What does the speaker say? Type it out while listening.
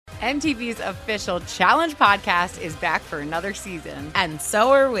MTV's official Challenge podcast is back for another season. And so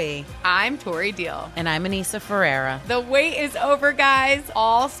are we. I'm Tori Deal. And I'm Anissa Ferreira. The wait is over, guys.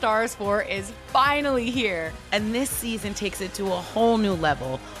 All Stars 4 is finally here. And this season takes it to a whole new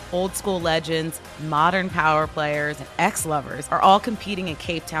level. Old school legends, modern power players, and ex-lovers are all competing in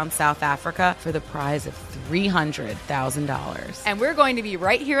Cape Town, South Africa for the prize of $300,000. And we're going to be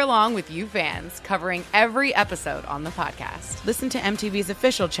right here along with you fans, covering every episode on the podcast. Listen to MTV's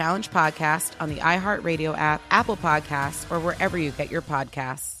official Challenge podcast on the iHeartRadio app, Apple Podcasts, or wherever you get your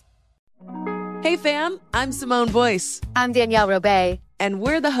podcasts. Hey fam, I'm Simone Boyce. I'm Danielle Robay. And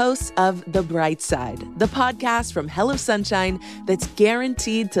we're the hosts of The Bright Side, the podcast from Hello Sunshine that's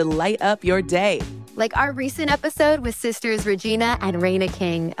guaranteed to light up your day. Like our recent episode with sisters Regina and Raina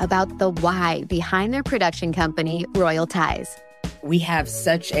King about the why behind their production company, Royal Ties. We have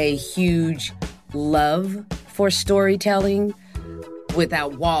such a huge love for storytelling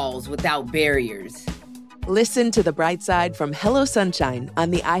without walls, without barriers. Listen to The Bright Side from Hello Sunshine on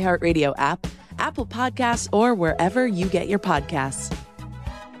the iHeartRadio app, Apple Podcasts, or wherever you get your podcasts.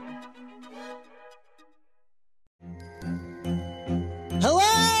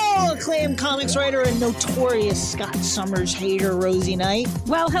 Hello, acclaimed comics writer and notorious Scott Summers hater, Rosie Knight.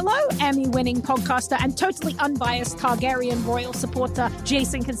 Well, hello, Emmy-winning podcaster and totally unbiased Targaryen royal supporter,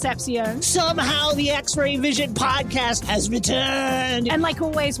 Jason Concepcion. Somehow the X-Ray Vision podcast has returned. And like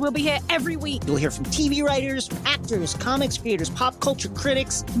always, we'll be here every week. You'll hear from TV writers, actors, comics creators, pop culture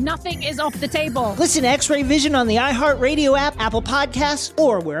critics. Nothing is off the table. Listen to X-Ray Vision on the iHeartRadio app, Apple Podcasts,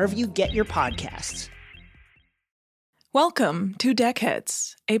 or wherever you get your podcasts. Welcome to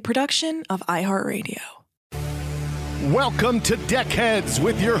Deckheads, a production of iHeartRadio. Welcome to Deckheads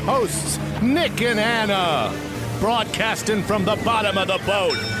with your hosts, Nick and Anna. Broadcasting from the bottom of the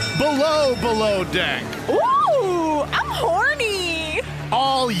boat, below deck. Ooh, I'm horny.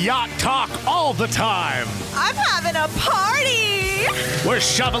 All yacht talk all the time. I'm having a party. We're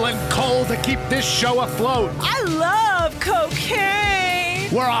shoveling coal to keep this show afloat. I love cocaine.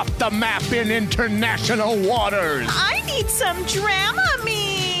 We're off the map in international waters. I need some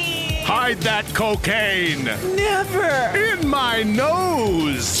Dramamine. Hide that cocaine. Never. In my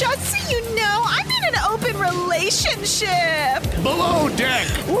nose. Just so you know, I'm in an open relationship. Below deck.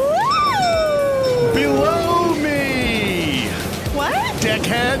 Woo! Below me. What?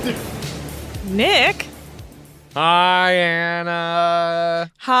 Deckhead. Nick. Hi, Anna.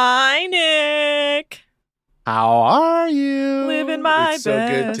 Hi, Nick. How are you? Living my it's so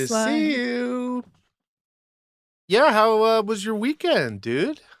good best to life. see you. Yeah, how was your weekend,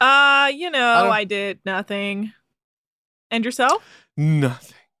 dude? I did nothing. And yourself?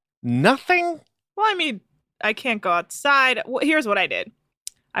 Nothing. Nothing? Well, I mean, I can't go outside. Well, here's what I did.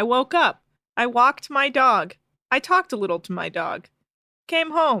 I woke up. I walked my dog. I talked a little to my dog.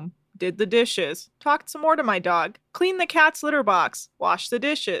 Came home. Did the dishes. Talked some more to my dog. Cleaned the cat's litter box. Washed the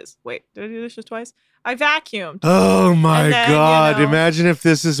dishes. Wait, did I do the dishes twice? I vacuumed. Oh my And then, God. Imagine if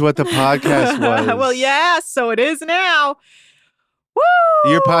this is what the podcast was. Well, yeah, so it is now. Woo!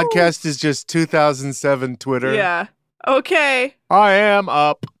 Your podcast is just 2007 Twitter. Yeah. Okay. I am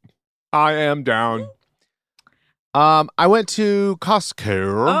up. I am down. I went to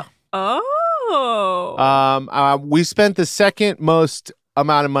Costco. We spent the second most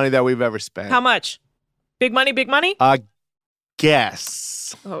amount of money that we've ever spent. How much? Big money, big money?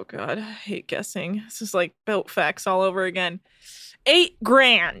 Guess. Oh, God. I hate guessing. This is like belt facts all over again.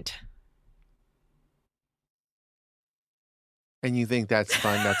 $8,000. And you think that's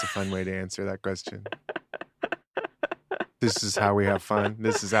fun? That's a fun way to answer that question. This is how we have fun.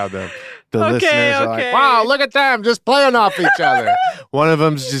 This is how the listeners are like, wow, look at them just playing off each other. One of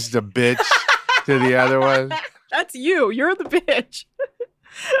them's just a bitch to the other one. That's you. You're the bitch.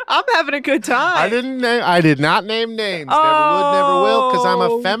 I'm having a good time. I did not name names. Never would, never will, because I'm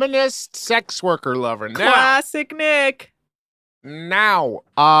a feminist sex worker lover. Classic Nick. Now,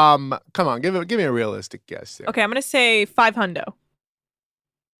 come on, give me a realistic guess here. Okay, I'm gonna say $500.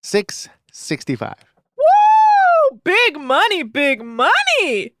 $665. Woo! Big money, big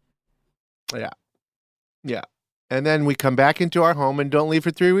money. Yeah. And then we come back into our home and don't leave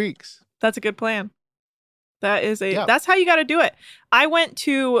for 3 weeks. That's a good plan. That's how you got to do it. I went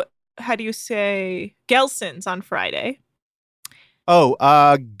to, how do you say, Gelson's on Friday. Oh,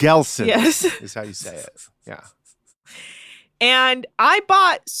 Gelson's. Yes. Is how you say it. Yeah. And I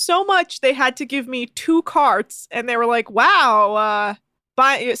bought so much they had to give me 2 carts, and they were like, wow,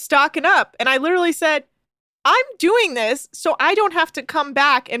 stocking up. And I literally said, I'm doing this so I don't have to come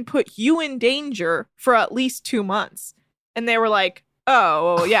back and put you in danger for at least 2 months. And they were like,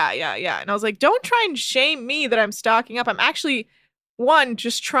 oh, yeah. And I was like, don't try and shame me that I'm stocking up. I'm actually one,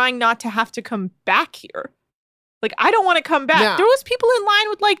 just trying not to have to come back here. Like, I don't want to come back. Yeah. There was people in line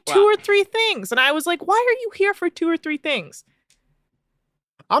with like 2 or 3 things. And I was like, why are you here for 2 or 3 things?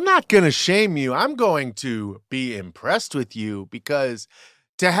 I'm not going to shame you. I'm going to be impressed with you because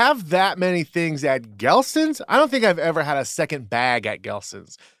to have that many things at Gelson's, I don't think I've ever had a second bag at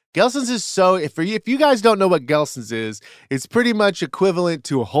Gelson's. Gelson's is so, if you guys don't know what Gelson's is, it's pretty much equivalent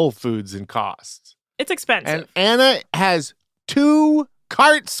to Whole Foods in cost. It's expensive. And Anna has 2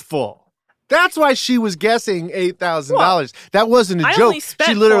 carts full. That's why she was guessing $8,000. That wasn't a I joke. only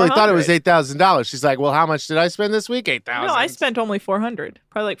spent She literally thought it was $400. $8,000. She's like, well, how much did I spend this week? $8,000. No, I spent only $400.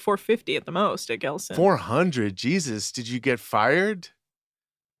 Probably like $450 at the most at Gelson. $400. Jesus, did you get fired?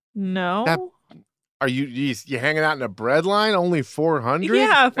 No. Are you hanging out in a bread line? Only $400?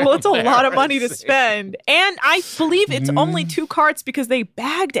 Yeah, well, it's a lot of money to spend. And I believe it's only 2 carts because they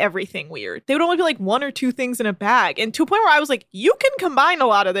bagged everything weird. They would only be like 1 or 2 things in a bag. And to a point where I was like, you can combine a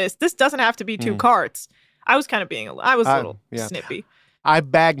lot of this. This doesn't have to be 2 carts. I was kind of being, I was a little snippy. I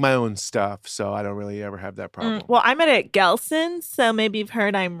bag my own stuff, so I don't really ever have that problem. Well, I met at Gelson's, so maybe you've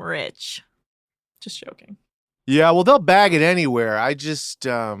heard I'm rich. Just joking. Yeah, well, they'll bag it anywhere. I just,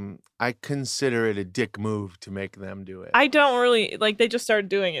 I consider it a dick move to make them do it. I don't really, like, they just started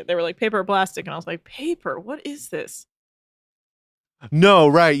doing it. They were like, paper or plastic. And I was like, paper? What is this? No,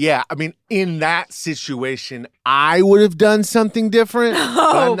 right, yeah. I mean, in that situation, I would have done something different,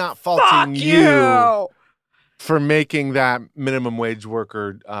 but I'm not faulting you for making that minimum wage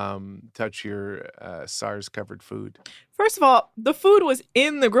worker touch your SARS-covered food. First of all, the food was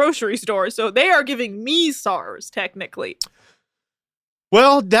in the grocery store, so they are giving me SARS, technically.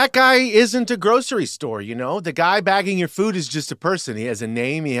 Well, that guy isn't a grocery store, you know? The guy bagging your food is just a person. He has a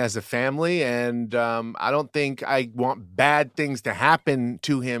name, he has a family, and I don't think I want bad things to happen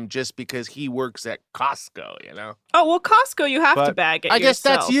to him just because he works at Costco, you know? Oh, well, Costco, you have to bag it I guess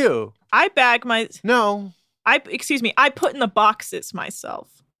yourself. that's you. I bag my... No. I put in the boxes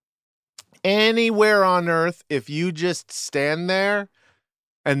myself. Anywhere on earth, if you just stand there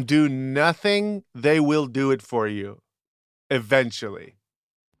and do nothing, they will do it for you. Eventually.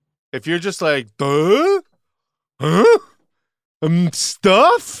 If you're just like,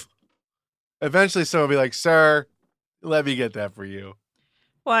 stuff? Eventually someone will be like, sir, let me get that for you.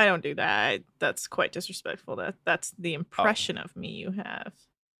 Well, I don't do that. That's quite disrespectful. That's the impression of me you have.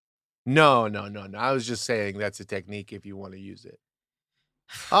 No. I was just saying that's a technique if you want to use it.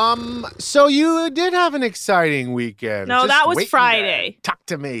 So you did have an exciting weekend. No, Just that was waiting Friday. to talk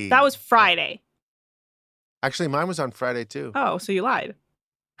to me. That was Friday. Actually, mine was on Friday too. Oh, so you lied.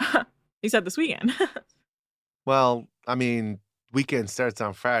 You said this weekend. Well, I mean, weekend starts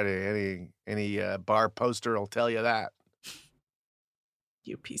on Friday. Any bar poster will tell you that.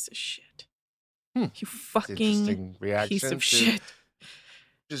 You piece of shit. You fucking piece of shit.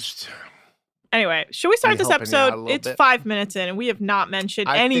 Just... Anyway, should we start Me this helping you out a episode? little It's bit? 5 minutes in, and we have not mentioned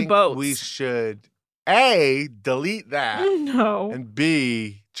I any think boats. we should, A, delete that, No. and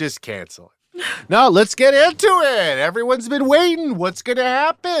B, just cancel it. No, let's get into it. Everyone's been waiting. What's going to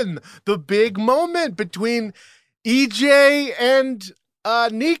happen? The big moment between EJ and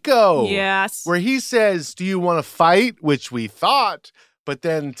Nico. Yes. Where he says, do you want to fight? Which we thought. But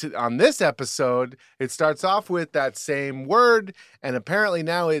then on this episode, it starts off with that same word. And apparently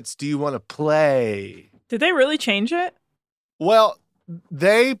now it's, do you want to play? Did they really change it? Well,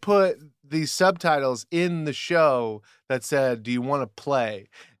 they put these subtitles in the show that said, do you want to play?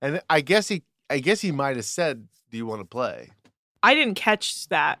 And I guess he might have said, do you want to play? I didn't catch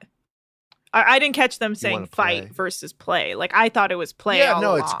that. I didn't catch them saying wanna fight play? versus play. Like, I thought it was play Yeah, all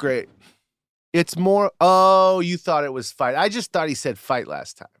no, along. it's great. It's more, oh, you thought it was fight. I just thought he said fight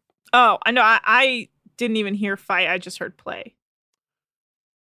last time. Oh, I know. I didn't even hear fight. I just heard play.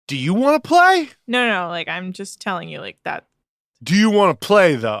 Do you want to play? No. Like, I'm just telling you, like, that. Do you want to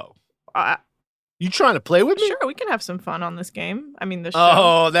play, though? You trying to play with me? Sure, we can have some fun on this game. I mean, the show.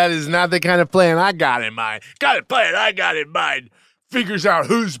 Oh, that is not the kind of playing I got in mind. Got it playing I got in mind. Figures out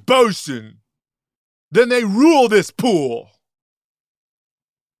who's bosun. Then they rule this pool.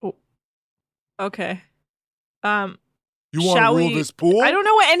 Okay. You want to Shall rule we- this pool? I don't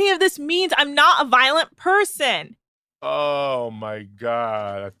know what any of this means. I'm not a violent person. Oh, my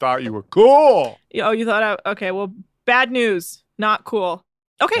God. I thought you were cool. Oh, you thought okay, well, bad news. Not cool.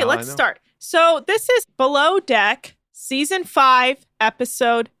 Okay, No, I let's know. start. So this is Below Deck, Season 5,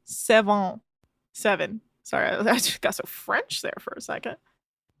 Episode 7. 7. Sorry, I just got so French there for a second.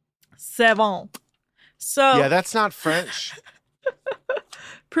 7. So Yeah, that's not French.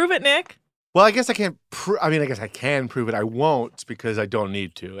 prove it, Nick. Well, I guess I can't I guess I can prove it. I won't because I don't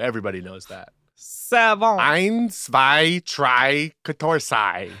need to. Everybody knows that. Savant. Ein, zwei, drei,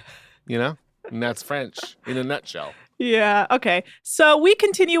 quatorze. You know? And that's French in a nutshell. Yeah, okay. So we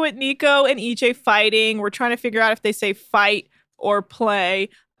continue with Nico and EJ fighting. We're trying to figure out if they say fight or play.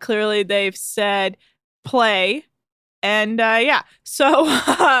 Clearly they've said play. And yeah, so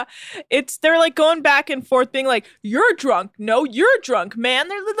they're like going back and forth being like, you're drunk. No, you're drunk, man.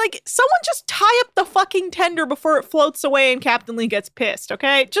 They're like, someone just tie up the fucking tender before it floats away and Captain Lee gets pissed,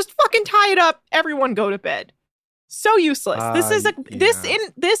 okay? Just fucking tie it up. Everyone go to bed. So useless.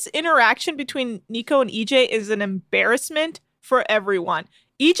 This interaction between Nico and EJ is an embarrassment for everyone.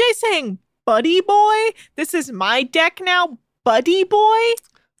 EJ saying, buddy boy, this is my deck now, buddy boy.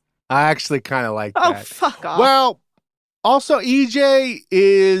 I actually kind of like that. Oh, fuck off. Well, also, EJ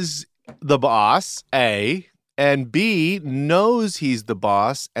is the boss, A, and B, knows he's the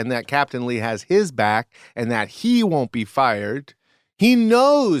boss and that Captain Lee has his back and that he won't be fired. He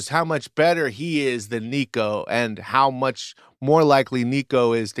knows how much better he is than Nico and how much more likely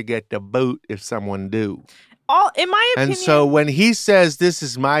Nico is to get the boot if someone do. In my opinion. And so when he says, this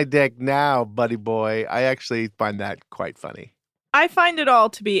is my deck now, buddy boy, I actually find that quite funny. I find it all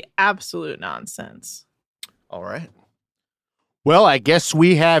to be absolute nonsense. All right. Well, I guess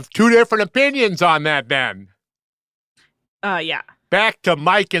we have two different opinions on that then. Yeah. Back to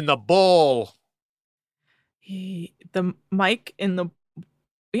Mike and the Bull. The Mike in the...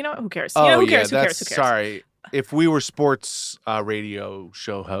 You know what? Who cares? Oh, who cares? Who cares? Who cares? Sorry. If we were sports radio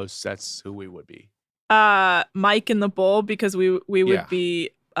show hosts, that's who we would be. Mike and the Bull, because we would be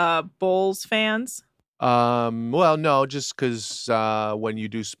Bulls fans. Well, no, just because when you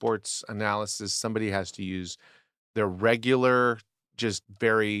do sports analysis, somebody has to use their regular, just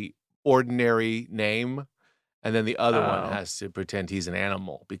very ordinary name, and then the other one has to pretend he's an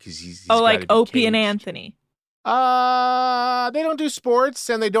animal because he's like Opie and Anthony. They don't do sports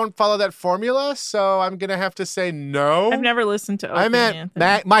and they don't follow that formula, so I'm gonna have to say no. I've never listened to Opie I meant and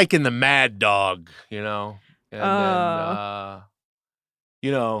Anthony. Mike and the Mad Dog, you know, and then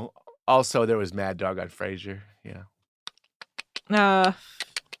you know, also there was Mad Dog on Frasier, yeah.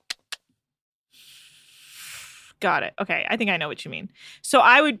 Got it. Okay, I think I know what you mean. So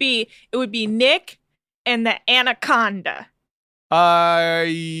it would be Nick and the Anaconda.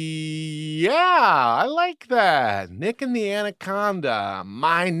 Yeah, I like that. Nick and the Anaconda,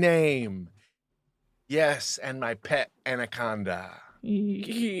 my name. Yes, and my pet Anaconda.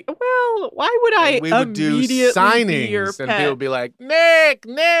 Well, why would I we would do immediately be your signings, and pet? people would be like, Nick,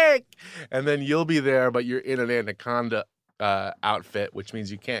 and then you'll be there, but you're in an Anaconda outfit, which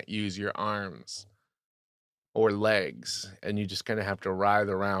means you can't use your arms or legs, and you just kind of have to writhe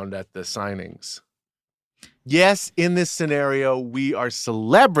around at the signings. Yes, in this scenario, we are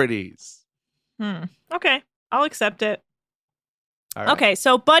celebrities. Okay, I'll accept it. All right. Okay,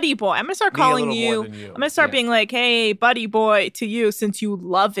 so buddy boy, I'm gonna start calling you. I'm gonna start Yeah. being like, "Hey, buddy boy," to you since you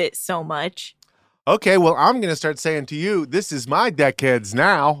love it so much. Okay, well, I'm going to start saying to you, this is my deckheads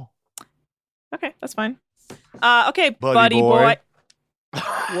now. Okay, that's fine. Okay, buddy boy.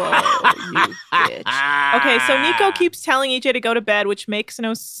 Whoa, you bitch. Okay, so Nico keeps telling EJ to go to bed, which makes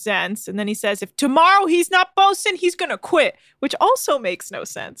no sense. And then he says, if tomorrow he's not boasting, he's going to quit, which also makes no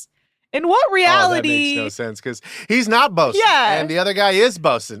sense. In what reality? Oh, that makes no sense because he's not boasting. Yeah. And the other guy is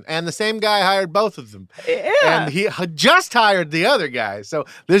boasting. And the same guy hired both of them. Yeah. And he just hired the other guy. So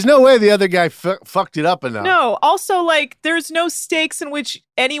there's no way the other guy fucked it up enough. No, also, like, there's no stakes in which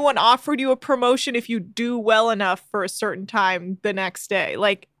anyone offered you a promotion if you do well enough for a certain time the next day.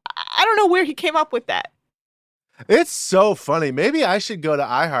 Like, I don't know where he came up with that. It's so funny. Maybe I should go to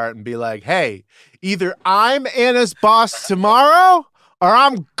iHeart and be like, hey, either I'm Anna's boss tomorrow or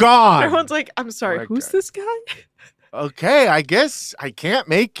I'm gone. Everyone's like, I'm sorry, who's this guy? Okay, I guess I can't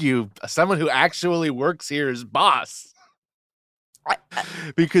make you someone who actually works here as boss.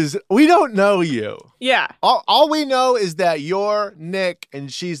 Because we don't know you. Yeah. All we know is that you're Nick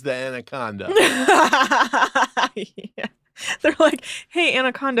and she's the Anaconda. Yeah. They're like, hey,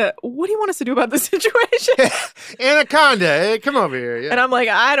 Anaconda, what do you want us to do about this situation? Anaconda, hey, come over here. Yeah. And I'm like,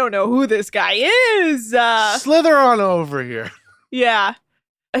 I don't know who this guy is. Slither on over here. Yeah.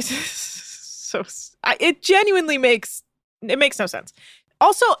 It genuinely makes no sense.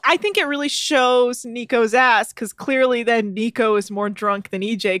 Also, I think it really shows Nico's ass because clearly then Nico is more drunk than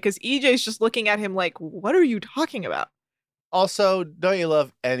EJ because EJ's just looking at him like, what are you talking about? Also, don't you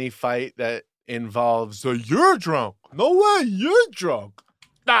love any fight that involves you're drunk? No way, you're drunk.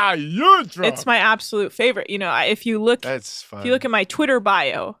 Nah, you're drunk. It's my absolute favorite. You know, if you look That's fun. If you look at my Twitter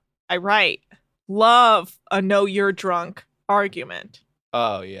bio, I write, love a no you're drunk argument.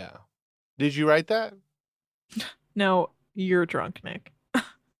 Oh, yeah. Did you write that? No, you're drunk, Nick.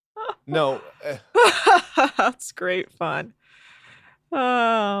 No. That's great fun.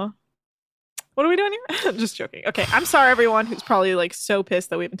 Oh. What are we doing here? I'm just joking. Okay, I'm sorry, everyone who's probably like so pissed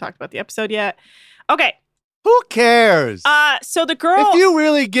that we haven't talked about the episode yet. Okay. Who cares? So the girl. If you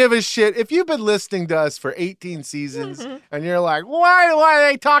really give a shit, if you've been listening to us for 18 seasons and you're like, why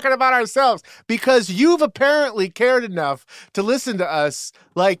are they talking about ourselves? Because you've apparently cared enough to listen to us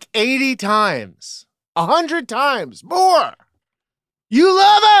like 80 times, 100 times, more. You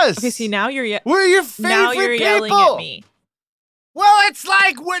love us. Okay, see, now we're your favorite now you're people. Yelling at me. Well, it's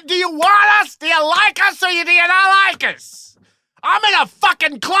like, do you want us? Do you like us or do you not like us? I'm in a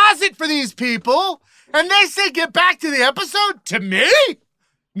fucking closet for these people. And they say, get back to the episode? To me?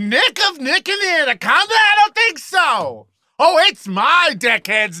 Nick of Nick and the Anaconda? I don't think so. Oh, it's my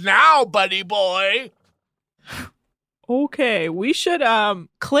deckheads now, buddy boy. Okay, we should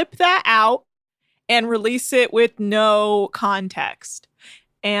clip that out and release it with no context.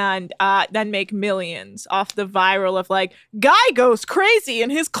 And then make millions off the viral of like, guy goes crazy in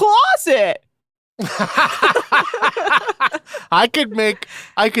his closet. I could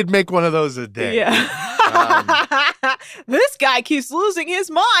make one of those a day. Yeah. This guy keeps losing his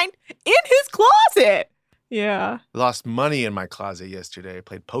mind in his closet. Yeah. Lost money in my closet yesterday. I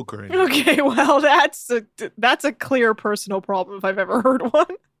played poker in it. Okay, well, that's a clear personal problem if I've ever heard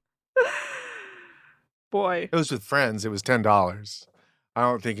one. Boy. It was with friends. It was $10. I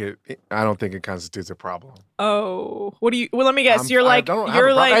don't think it constitutes a problem. Oh, what do you? Well, let me guess. Hey, you're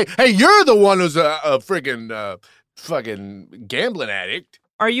hey, you're the one who's a friggin' fucking gambling addict.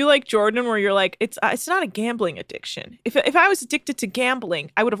 Are you like Jordan, where you're like, it's not a gambling addiction? If I was addicted to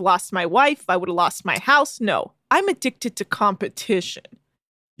gambling, I would have lost my wife. I would have lost my house. No, I'm addicted to competition.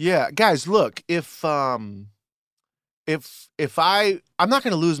 Yeah, guys, look, if I'm not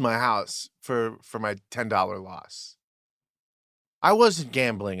gonna lose my house for my $10 loss. I wasn't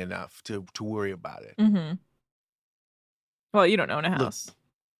gambling enough to worry about it. Mm-hmm. Well, you don't own a house.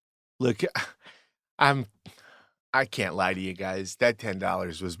 Look, I can't lie to you guys. That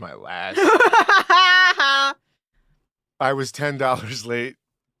 $10 was my last. I was $10 late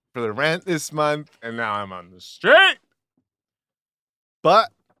for the rent this month, and now I'm on the street.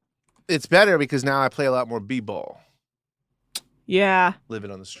 But it's better because now I play a lot more b-ball. Yeah. Living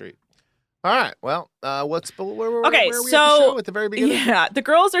on the street. All right. Well, where were we at the show at the very beginning? Yeah, the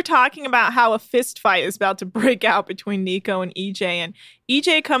girls are talking about how a fist fight is about to break out between Nico and EJ, and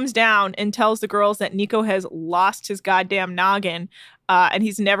EJ comes down and tells the girls that Nico has lost his goddamn noggin, and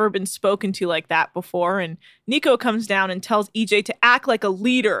he's never been spoken to like that before. And Nico comes down and tells EJ to act like a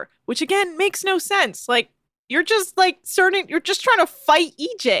leader, which again makes no sense. Like you're just trying to fight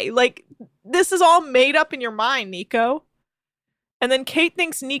EJ. Like this is all made up in your mind, Nico. And then Kate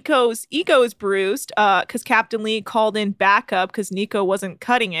thinks Nico's ego is bruised because Captain Lee called in backup because Nico wasn't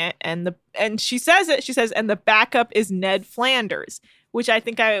cutting it. And she says it. She says, and the backup is Ned Flanders, which I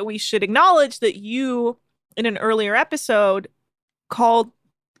think we should acknowledge that you, in an earlier episode, called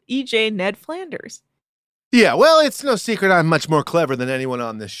EJ Ned Flanders. Yeah, well, it's no secret I'm much more clever than anyone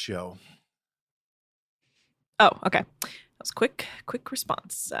on this show. Oh, okay. That was quick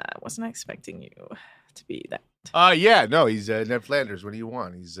response. Wasn't expecting you to be that. Yeah, no, he's Ned Flanders. What do you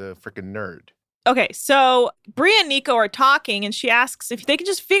want? He's a freaking nerd. Okay, so Bree and Nico are talking, and she asks if they can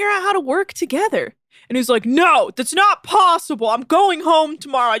just figure out how to work together. And he's like, no, that's not possible. I'm going home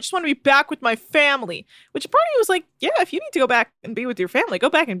tomorrow. I just want to be back with my family. Which part of me was like, yeah, if you need to go back and be with your family, go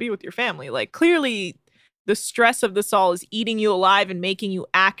back and be with your family. Like, clearly, the stress of this all is eating you alive and making you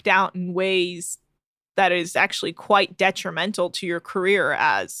act out in ways that is actually quite detrimental to your career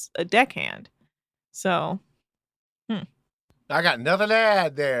as a deckhand. So... I got nothing to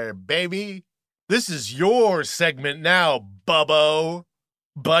add there, baby. This is your segment now, Bubbo.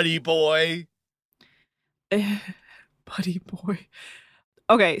 Buddy boy. Buddy boy.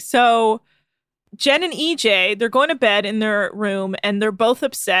 Okay, so Jen and EJ, they're going to bed in their room, and they're both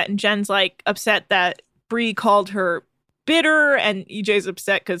upset. And Jen's like upset that Bree called her bitter, and EJ's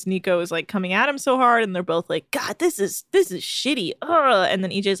upset because Nico is like coming at him so hard. And they're both like, God, this is shitty. Ugh. And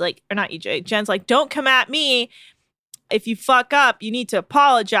then EJ's like, or not EJ, Jen's like, don't come at me. If you fuck up, you need to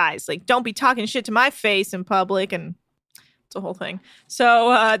apologize. Like, don't be talking shit to my face in public. And it's a whole thing.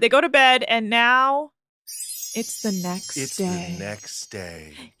 So they go to bed, and now it's the next day. It's the next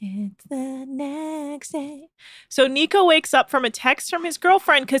day. It's the next day. So Nico wakes up from a text from his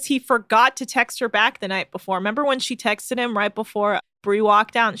girlfriend because he forgot to text her back the night before. Remember when she texted him right before Bree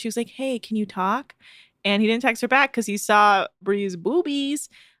walked out? And she was like, hey, can you talk? And he didn't text her back because he saw Bree's boobies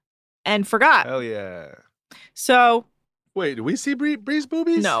and forgot. Hell yeah. So... Wait, did we see Bree's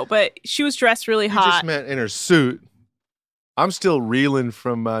boobies? No, but she was dressed really hot. You just meant in her suit. I'm still reeling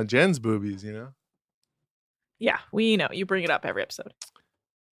from Jen's boobies, you know? Yeah, we know. You bring it up every episode.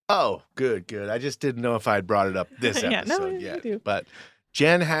 Oh, good. I just didn't know if I'd brought it up this Yeah, no, episode you yet. do. But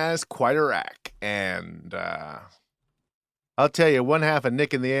Jen has quite a rack. And I'll tell you, one half of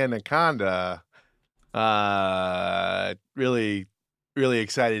Nick and the Anaconda really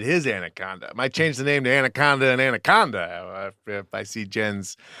excited his Anaconda. Might change the name to Anaconda and Anaconda if I see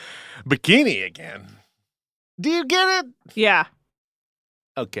Jen's bikini again. Do you get it? Yeah,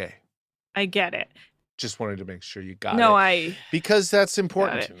 Okay. I get it. Just wanted to make sure you got No, it. Because that's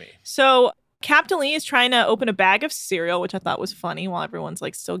important Got to me. So Captain Lee is trying to open a bag of cereal, which I thought was funny while everyone's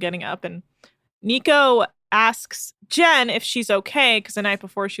like still getting up. And Nico asks Jen if she's okay because the night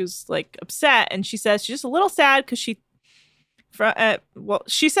before she was like upset. And she says she's just a little sad because she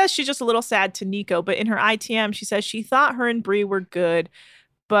says she's just a little sad to Nico. But in her ITM, she says she thought her and Bree were good,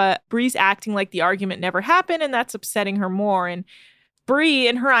 but Bree's acting like the argument never happened and that's upsetting her more. And Bree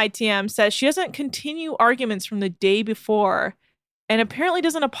in her ITM says she doesn't continue arguments from the day before and apparently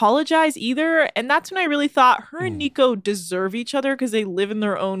doesn't apologize either. And that's when I really thought her and Nico deserve each other because they live in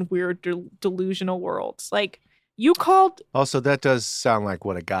their own weird delusional worlds. Like you called. Also, that does sound like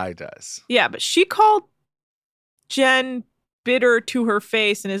what a guy does. Yeah, but she called Jen bitter to her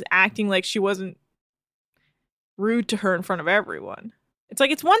face and is acting like she wasn't rude to her in front of everyone. It's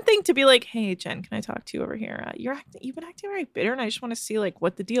like, it's one thing to be like, hey, Jen, can I talk to you over here? You've been acting very bitter and I just want to see like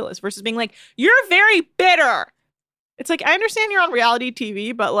what the deal is versus being like, you're very bitter. It's like, I understand you're on reality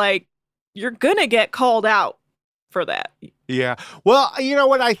TV, but like, you're going to get called out for that. Yeah. Well, you know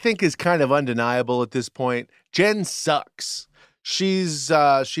what I think is kind of undeniable at this point? Jen sucks. She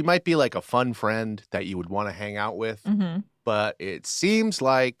might be like a fun friend that you would want to hang out with, but it seems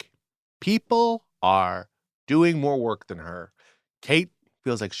like people are doing more work than her. Kate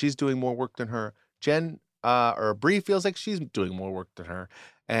feels like she's doing more work than her. Jen or Bree feels like she's doing more work than her.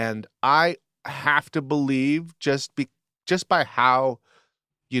 And I have to believe just by how,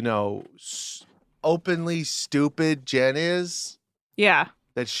 openly stupid Jen is. Yeah.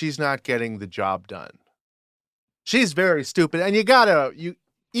 That she's not getting the job done. She's very stupid. And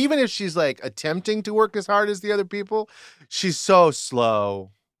even if she's like attempting to work as hard as the other people, she's so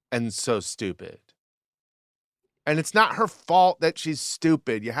slow and so stupid. And it's not her fault that she's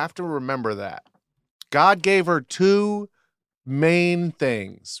stupid. You have to remember that. God gave her two main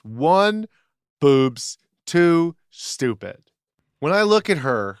things. One, boobs. Two, stupid. When I look at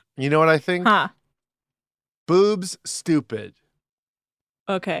her, you know what I think? Boobs, stupid.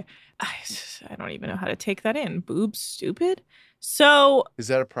 Okay. I don't even know how to take that in. Boobs, stupid? So. Is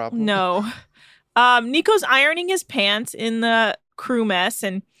that a problem? No. Nico's ironing his pants in the crew mess,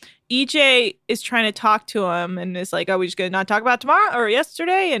 and EJ is trying to talk to him and is like, are we just going to not talk about tomorrow or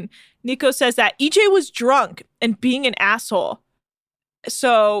yesterday? And Nico says that EJ was drunk and being an asshole.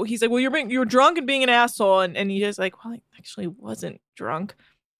 So he's like, well, you're drunk and being an asshole. And EJ's like, well, I actually wasn't drunk.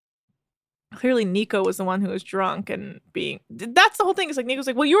 Clearly, Nico was the one who was drunk and that's the whole thing. It's like, Nico's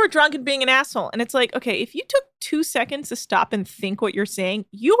like, well, you were drunk and being an asshole. And it's like, okay, if you took 2 seconds to stop and think what you're saying,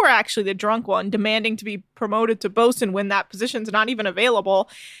 you were actually the drunk one demanding to be promoted to bosun when that position's not even available.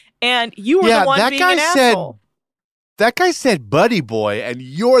 And you were the one being an asshole. That guy said buddy boy, and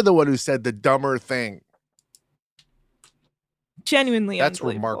you're the one who said the dumber thing. Genuinely That's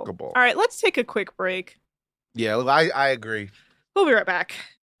unbelievable. remarkable. All right, let's take a quick break. Yeah, I agree. We'll be right back.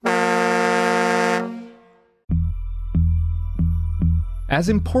 As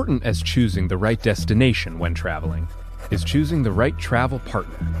important as choosing the right destination when traveling is choosing the right travel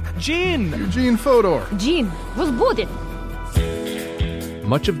partner. Eugene Fodor. Gene, возбудит.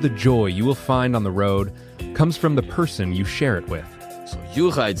 Much of the joy you will find on the road comes from the person you share it with. So you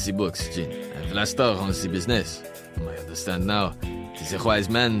write the books, Gene, and Vlastar runs the business. I understand now. It is a wise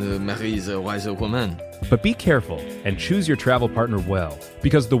man marries a wiser woman. But be careful and choose your travel partner well,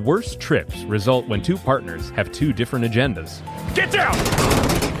 because the worst trips result when two partners have two different agendas. Get down!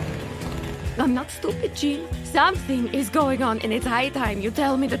 I'm not stupid, Gene. Something is going on, and it's high time you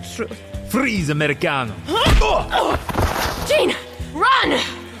tell me the truth. Freeze, Americano! Gene, run!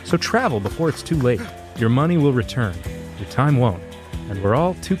 So travel before it's too late. Your money will return, your time won't, and we're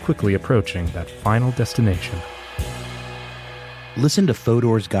all too quickly approaching that final destination. Listen to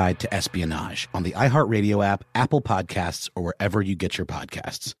Fodor's Guide to Espionage on the iHeartRadio app, Apple Podcasts, or wherever you get your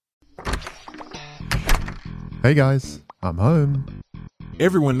podcasts. Hey guys, I'm home.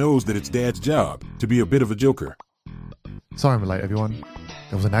 Everyone knows that it's Dad's job to be a bit of a joker. Sorry I'm late, everyone.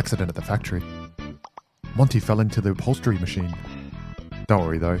 There was an accident at the factory. Monty fell into the upholstery machine. Don't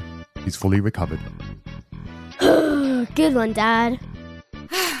worry though, he's fully recovered. Good one, Dad.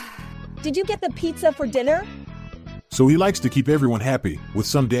 Did you get the pizza for dinner? So he likes to keep everyone happy with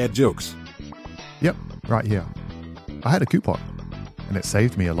some dad jokes. Yep, right here. I had a coupon, and it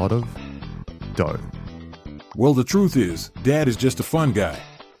saved me a lot of dough. Well, the truth is, Dad is just a fun guy.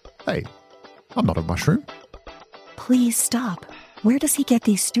 Hey, I'm not a mushroom. Please stop. Where does he get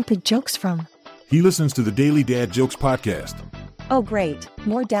these stupid jokes from? He listens to the Daily Dad Jokes podcast. Oh, great.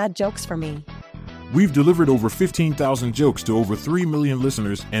 More dad jokes for me. We've delivered over 15,000 jokes to over 3 million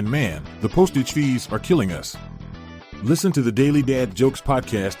listeners, and man, the postage fees are killing us. Listen to the Daily Dad Jokes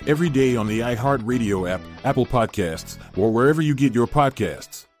podcast every day on the iHeartRadio app, Apple Podcasts, or wherever you get your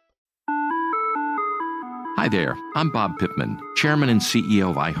podcasts. Hi there, I'm Bob Pittman, Chairman and CEO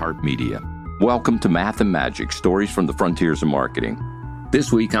of iHeartMedia. Welcome to Math and Magic, Stories from the Frontiers of Marketing.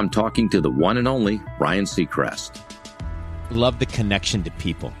 This week I'm talking to the one and only Ryan Seacrest. Love the connection to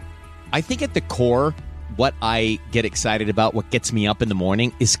people. I think at the core, what I get excited about, what gets me up in the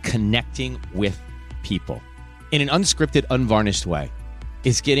morning, is connecting with people in an unscripted, unvarnished way.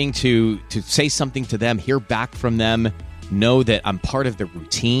 Is getting to say something to them, hear back from them, know that I'm part of the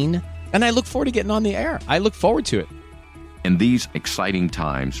routine. And I look forward to getting on the air. I look forward to it. In these exciting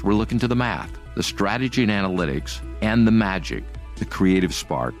times, we're looking to the math, the strategy and analytics, and the magic, the creative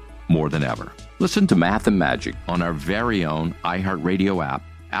spark, more than ever. Listen to Math and Magic on our very own iHeartRadio app,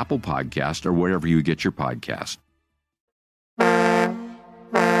 Apple Podcast, or wherever you get your podcast.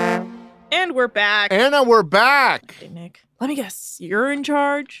 And we're back. Anna, we're back. Okay, Nick, let me guess. You're in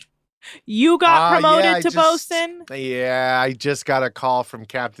charge? You got promoted to bosun? Yeah, I just got a call from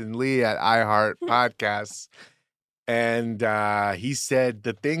Captain Lee at iHeart Podcasts. And he said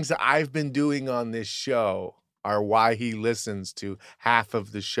the things that I've been doing on this show are why he listens to half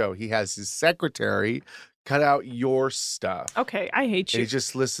of the show. He has his secretary cut out your stuff. Okay, I hate you. He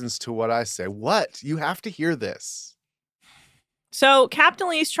just listens to what I say. What? You have to hear this. So Captain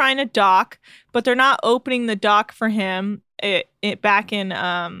Lee's trying to dock, but they're not opening the dock for him back in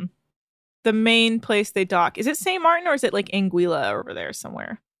the main place they dock. Is it St. Martin or is it like Anguilla over there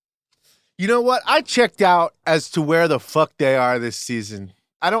somewhere? You know what? I checked out as to where the fuck they are this season.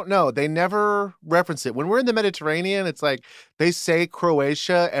 I don't know. They never reference it. When we're in the Mediterranean, it's like they say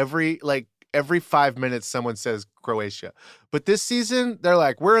Croatia every 5 minutes someone says Croatia. But this season, they're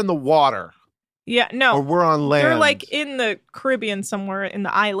like, we're in the water. Yeah, no. Or we're on land. They're like in the Caribbean somewhere in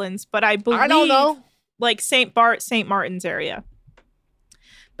the islands, but I believe I don't know. Like St. Martin's area.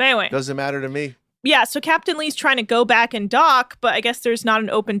 But anyway. Doesn't matter to me. Yeah, so Captain Lee's trying to go back and dock, but I guess there's not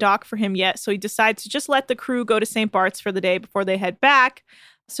an open dock for him yet. So he decides to just let the crew go to St. Bart's for the day before they head back.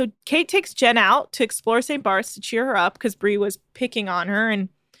 So Kate takes Jen out to explore St. Bart's to cheer her up because Bree was picking on her. And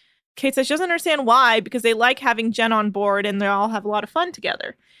Kate says she doesn't understand why, because they like having Jen on board and they all have a lot of fun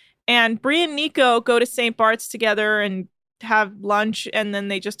together. And Bree and Nico go to St. Bart's together and have lunch. And then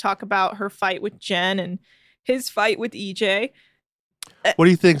they just talk about her fight with Jen and his fight with EJ. What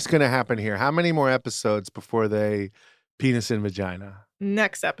do you think's going to happen here? How many more episodes before they penis in vagina?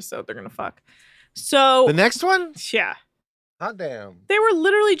 Next episode, they're going to fuck. So the next one? Yeah. Hot damn. They were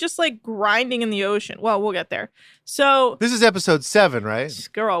literally just like grinding in the ocean. Well, we'll get there. So this is episode 7, right?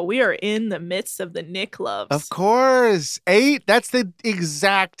 Girl, we are in the midst of the Nick loves. Of course. 8. That's the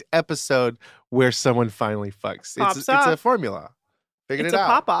exact episode where someone finally fucks. It's a formula. Figured it out. It's a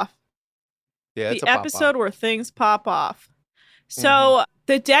pop-off. Yeah, it's the a pop-off. episode where things pop off. So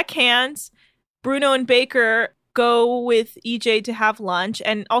the deckhands, Bruno and Baker, go with EJ to have lunch.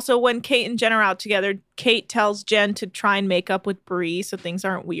 And also when Kate and Jen are out together, Kate tells Jen to try and make up with Bree so things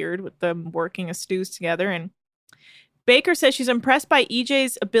aren't weird with them working as stews together. And Baker says she's impressed by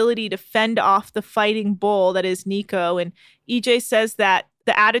EJ's ability to fend off the fighting bull that is Nico. And EJ says that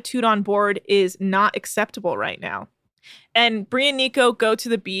the attitude on board is not acceptable right now. And Bree and Nico go to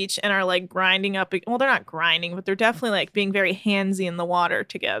the beach and are like grinding up. Well, they're not grinding, but they're definitely like being very handsy in the water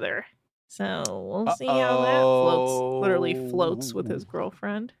together. So we'll see how that literally floats with his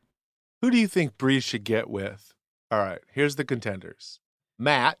girlfriend. Who do you think Bree should get with? All right, here's the contenders.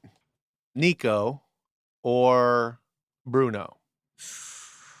 Matt, Nico, or Bruno?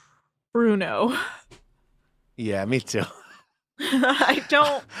 Bruno. Yeah, me too. I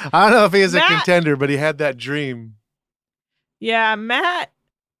don't know if he is a contender, but he had that dream. Yeah, Matt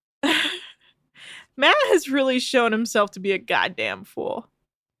has really shown himself to be a goddamn fool.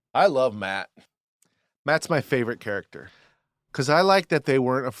 I love Matt. Matt's my favorite character because I like that they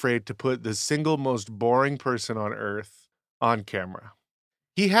weren't afraid to put the single most boring person on earth on camera.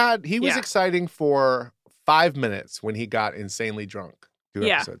 He was exciting for 5 minutes when he got insanely drunk 2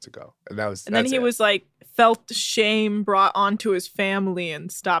 episodes ago. And then he was like, felt shame brought onto his family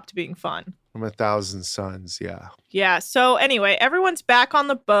and stopped being fun. From 1,000 Suns, yeah. Yeah. So anyway, everyone's back on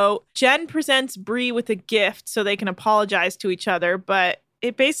the boat. Jen presents Bree with a gift so they can apologize to each other, but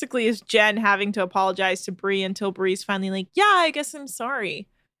it basically is Jen having to apologize to Bree until Bree's finally like, yeah, I guess I'm sorry.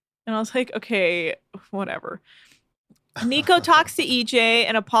 And I was like, okay, whatever. Nico talks to EJ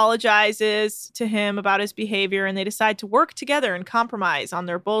and apologizes to him about his behavior, and they decide to work together and compromise on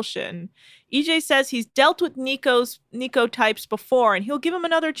their bullshit. And EJ says he's dealt with Nico types before and he'll give him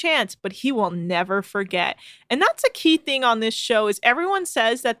another chance, but he will never forget. And that's a key thing on this show is everyone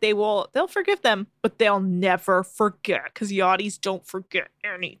says that they'll forgive them, but they'll never forget because yachties don't forget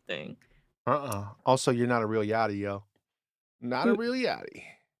anything. Also, you're not a real yachty, yo. Not a real yachty.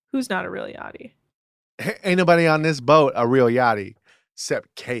 Who's not a real yachty? Ain't nobody on this boat a real yachty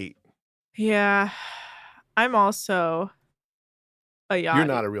except Kate. Yeah. I'm also a yachty. You're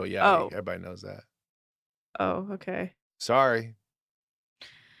not a real yachty. Oh. Everybody knows that. Oh, okay. Sorry.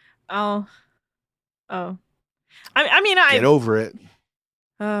 I mean, Get over it.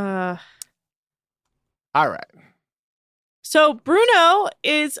 All right. So Bruno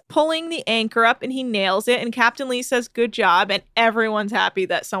is pulling the anchor up and he nails it. And Captain Lee says, good job. And everyone's happy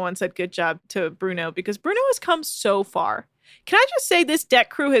that someone said good job to Bruno because Bruno has come so far. Can I just say this deck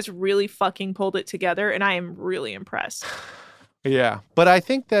crew has really fucking pulled it together and I am really impressed. Yeah. But I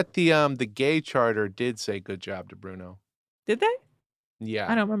think that the gay charter did say good job to Bruno. Did they?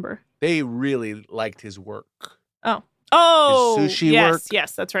 Yeah. I don't remember. They really liked his work. Oh, his sushi yes, work.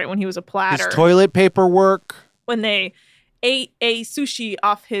 Yes, that's right. When he was a platter. His toilet paper work. When they ate a sushi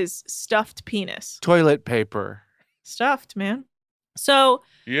off his stuffed penis. Toilet paper. Stuffed, man. So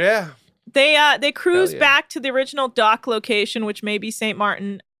yeah, they cruise back to the original dock location, which may be St.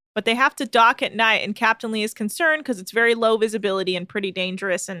 Martin, but they have to dock at night, and Captain Lee is concerned because it's very low visibility and pretty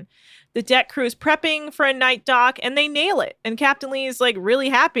dangerous. And the deck crew is prepping for a night dock, and they nail it. And Captain Lee is like really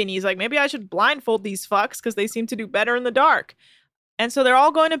happy, and he's like, maybe I should blindfold these fucks because they seem to do better in the dark. And so they're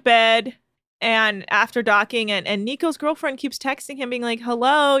all going to bed. And after docking, and Nico's girlfriend keeps texting him being like,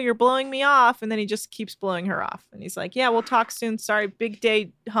 hello, you're blowing me off. And then he just keeps blowing her off. And he's like, yeah, we'll talk soon. Sorry, big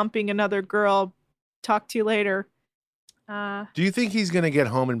day humping another girl. Talk to you later. Do you think he's going to get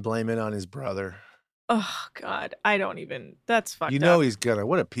home and blame it on his brother? Oh, God. I don't even. That's fucked up. You know he's going to.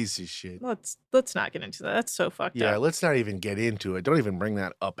 What a piece of shit. Let's not get into that. That's so fucked up. Yeah, let's not even get into it. Don't even bring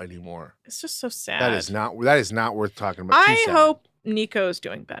that up anymore. It's just so sad. That is not worth talking about. I hope Nico's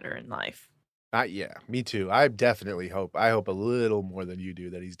doing better in life. Yeah, me too. I definitely hope. I hope a little more than you do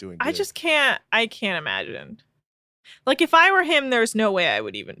that he's doing good. I can't imagine. Like if I were him, there's no way I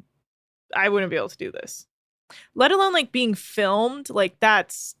wouldn't be able to do this. Let alone like being filmed. Like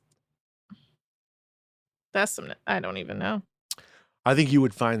that's some, I don't even know. I think you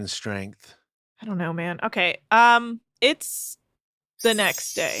would find the strength. I don't know, man. Okay. It's the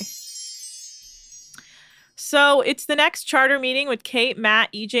next day. So it's the next charter meeting with Kate,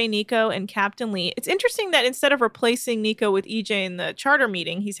 Matt, EJ, Nico, and Captain Lee. It's interesting that instead of replacing Nico with EJ in the charter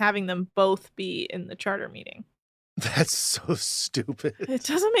meeting, he's having them both be in the charter meeting. That's so stupid. It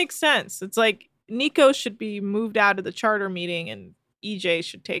doesn't make sense. It's like Nico should be moved out of the charter meeting and EJ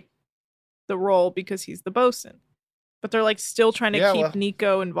should take the role because he's the bosun. But they're like still trying to keep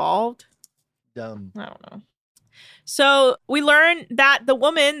Nico involved. Dumb. I don't know. So we learn that the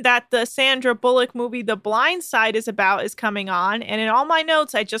woman that the Sandra Bullock movie The Blind Side is about is coming on. And in all my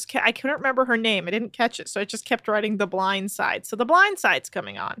notes, I couldn't remember her name. I didn't catch it. So I just kept writing The Blind Side. So The Blind Side's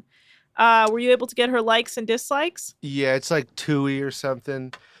coming on. Were you able to get her likes and dislikes? Yeah, it's like Tui or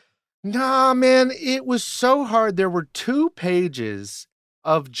something. Nah, man, it was so hard. There were 2 pages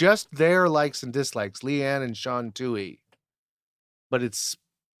of just their likes and dislikes, Leanne and Sean Tui. But it's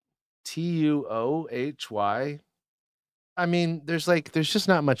Tuohy. I mean, there's just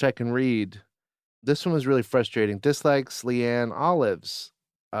not much I can read. This one was really frustrating. Dislikes, Leanne, Olives.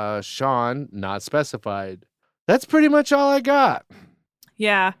 Sean, not specified. That's pretty much all I got.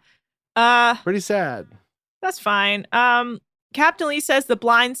 Yeah. Pretty sad. That's fine. Captain Lee says The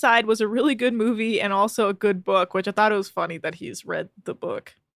Blind Side was a really good movie and also a good book, which I thought it was funny that he's read the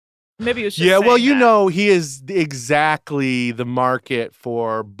book. Maybe it was just he is exactly the market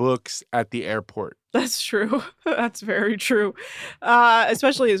for books at the airport. That's true. That's very true.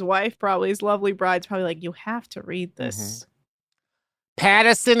 Especially his wife, probably. His lovely bride's probably like, you have to read this. Mm-hmm.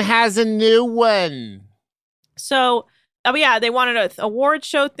 Patterson has a new one. So, they wanted an award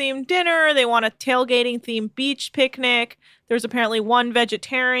show themed dinner. They want a tailgating themed beach picnic. There's apparently one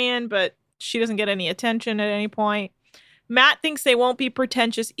vegetarian, but she doesn't get any attention at any point. Matt thinks they won't be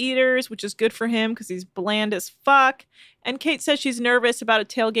pretentious eaters, which is good for him because he's bland as fuck. And Kate says she's nervous about a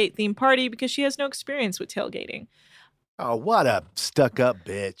tailgate themed party because she has no experience with tailgating. Oh, what a stuck-up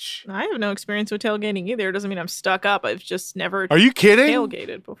bitch. I have no experience with tailgating either. It doesn't mean I'm stuck up. I've just never Are you kidding?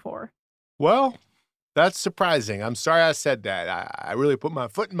 tailgated before. Well, that's surprising. I'm sorry I said that. I really put my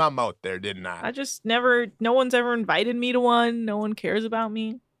foot in my mouth there, didn't I? I just never, no one's ever invited me to one. No one cares about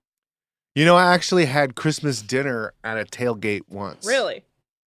me. You know, I actually had Christmas dinner at a tailgate once. Really?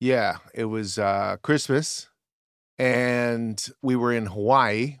 Yeah, it was Christmas, and we were in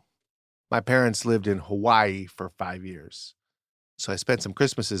Hawaii. My parents lived in Hawaii for 5 years. So I spent some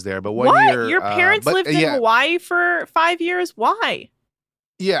Christmases there. But one year... Your parents lived in Hawaii for 5 years? Why?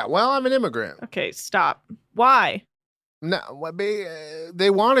 Yeah, well, I'm an immigrant. Okay, stop. Why? No, they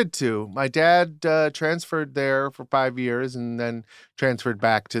wanted to. My dad transferred there for 5 years and then transferred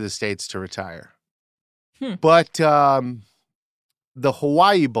back to the States to retire. But the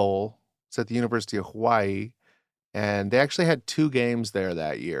Hawaii Bowl, it's at the University of Hawaii, and they actually had 2 games there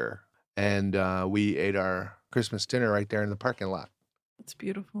that year. And we ate our Christmas dinner right there in the parking lot. That's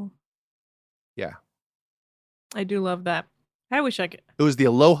beautiful. Yeah. I do love that. I wish I could. It was the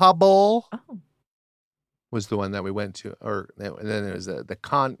Aloha Bowl. Oh. Was the one that we went to. And then there was the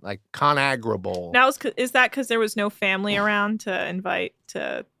ConAgra Bowl. Now, is that because there was no family around to invite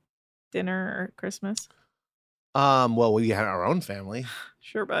to dinner or Christmas? Well, we had our own family.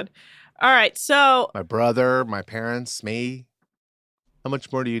 Sure, bud. All right, so... My brother, my parents, me. How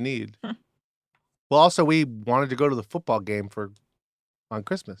much more do you need? Well, also, we wanted to go to the football game on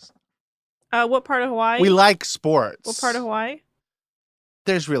Christmas. What part of Hawaii? We like sports. What part of Hawaii?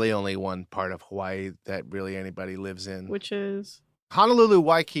 There's really only one part of Hawaii that really anybody lives in. Which is? Honolulu,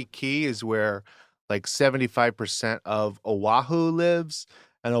 Waikiki is where like 75% of Oahu lives.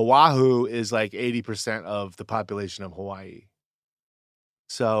 And Oahu is like 80% of the population of Hawaii.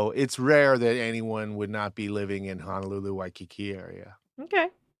 So it's rare that anyone would not be living in Honolulu, Waikiki area. Okay.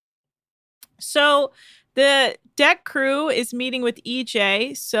 So the deck crew is meeting with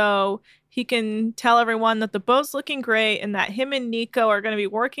EJ so he can tell everyone that the boat's looking great and that him and Nico are going to be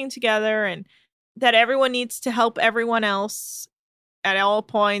working together and that everyone needs to help everyone else at all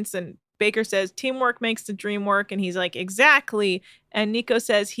points. And Baker says, teamwork makes the dream work. And he's like, exactly. And Nico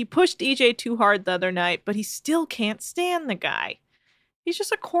says he pushed EJ too hard the other night, but he still can't stand the guy. He's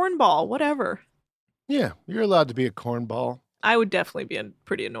just a cornball, whatever. Yeah, you're allowed to be a cornball. I would definitely be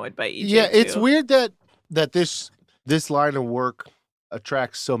pretty annoyed by EJ. Yeah, it's too. weird that this line of work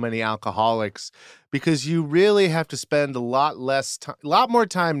attracts so many alcoholics because you really have to spend a lot more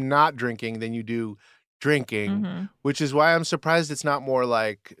time not drinking than you do drinking, which is why I'm surprised it's not more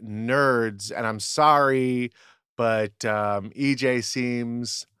like nerds. And I'm sorry, but EJ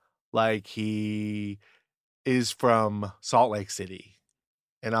seems like he is from Salt Lake City,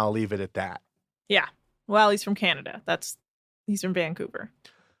 and I'll leave it at that. Yeah. Well, he's from Canada. He's from Vancouver.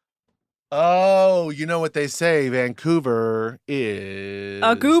 Oh, you know what they say? Vancouver is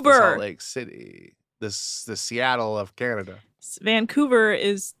a goober. Salt Lake City, the Seattle of Canada. Vancouver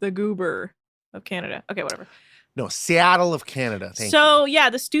is the goober of Canada. Okay, whatever. No, Seattle of Canada. Thank you. Yeah,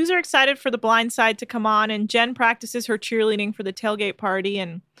 the Stews are excited for the Blind Side to come on, and Jen practices her cheerleading for the tailgate party,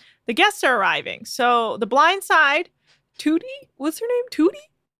 and the guests are arriving. So the Blind Side, Tootie, what's her name? Tootie?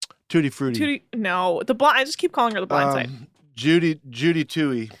 Tutti Frutti. No, I just keep calling her the Blind Side. Judy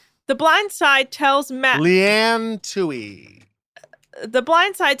Tooie. The Blind Side tells Matt. Leanne Tooie. The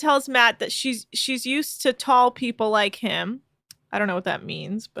Blind Side tells Matt that she's used to tall people like him. I don't know what that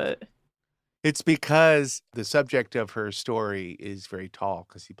means, but it's because the subject of her story is very tall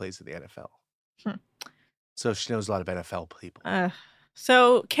because he plays in the NFL. So she knows a lot of NFL people.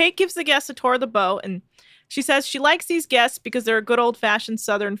 So Kate gives the guests a tour of the boat, and she says she likes these guests because they're a good old-fashioned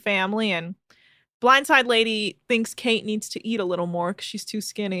Southern family, and Blindside Lady thinks Kate needs to eat a little more because she's too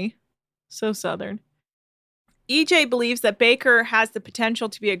skinny. So Southern. EJ believes that Baker has the potential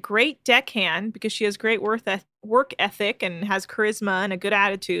to be a great deckhand because she has great work ethic and has charisma and a good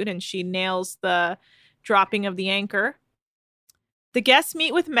attitude, and she nails the dropping of the anchor. The guests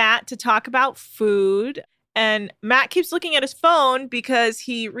meet with Matt to talk about food, and Matt keeps looking at his phone because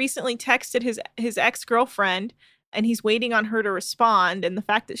he recently texted his ex-girlfriend, and he's waiting on her to respond, and the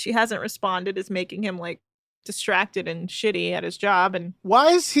fact that she hasn't responded is making him like distracted and shitty at his job. And why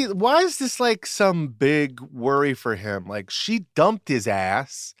is this like some big worry for him? Like, she dumped his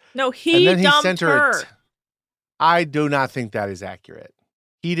ass. No, he dumped sent her. I do not think that is accurate.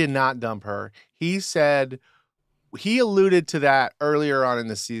 He did not dump her. He alluded to that earlier on in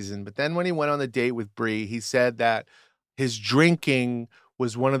the season, but then when he went on the date with Bree, he said that his drinking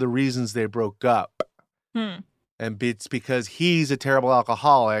was one of the reasons they broke up. And it's because he's a terrible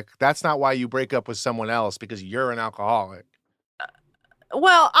alcoholic. That's not why you break up with someone else, because you're an alcoholic.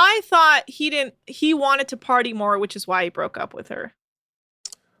 Well, I thought he wanted to party more, which is why he broke up with her.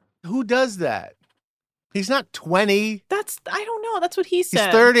 Who does that? He's not 20. I don't know. That's what he said.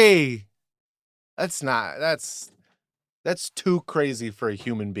 He's 30. That's too crazy for a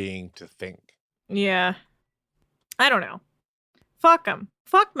human being to think. Yeah. I don't know. Fuck him.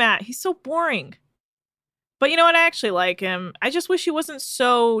 Fuck Matt. He's so boring. But you know what? I actually like him. I just wish he wasn't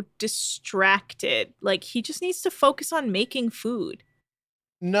so distracted. Like, he just needs to focus on making food.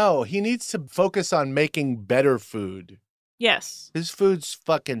 No, he needs to focus on making better food. Yes. His food's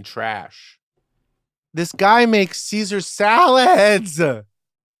fucking trash. This guy makes Caesar salads.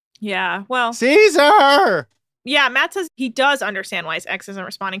 Yeah, well. Caesar! Yeah, Matt says he does understand why his ex isn't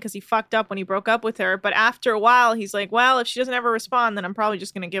responding because he fucked up when he broke up with her. But after a while, he's like, well, if she doesn't ever respond, then I'm probably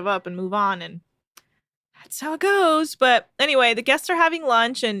just going to give up and move on. And that's how it goes. But anyway, the guests are having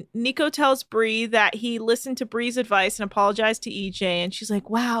lunch and Nico tells Bree that he listened to Bree's advice and apologized to EJ. And she's like,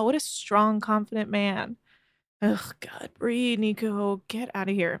 wow, what a strong, confident man. Ugh, God, Bree, Nico, get out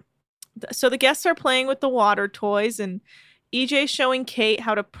of here. So the guests are playing with the water toys and EJ's showing Kate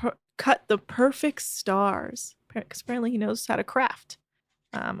how to cut the perfect stars. Because apparently he knows how to craft.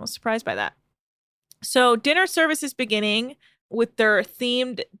 I was surprised by that. So dinner service is beginning with their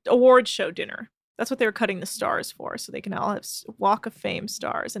themed award show dinner. That's what they were cutting the stars for, so they can all have Walk of Fame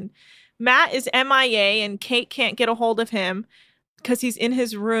stars. And Matt is MIA, and Kate can't get a hold of him because he's in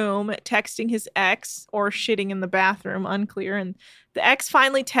his room texting his ex or shitting in the bathroom, unclear. And the ex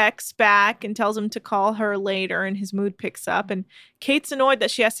finally texts back and tells him to call her later, and his mood picks up. And Kate's annoyed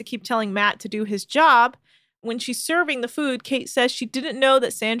that she has to keep telling Matt to do his job. When she's serving the food, Kate says she didn't know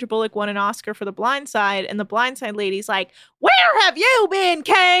that Sandra Bullock won an Oscar for The Blind Side, and the Blind Side lady's like, where have you been,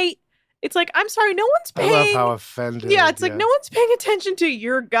 Kate? It's like, I'm sorry, no one's paying. I love how offended. Yeah, it's like, no one's paying attention to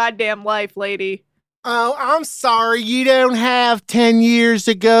your goddamn life, lady. Oh, I'm sorry, you don't have 10 years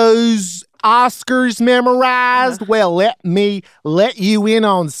ago's Oscars memorized? Well, let me let you in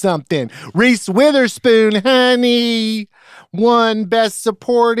on something. Reese Witherspoon, honey, won Best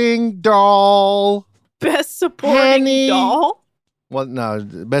Supporting Doll. Best Supporting Doll? Well, no,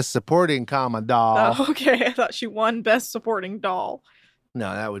 Best Supporting doll. Oh, okay, I thought she won Best Supporting Doll.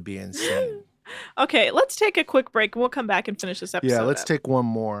 No, that would be insane. Okay, let's take a quick break and we'll come back and finish this episode. Yeah, let's take one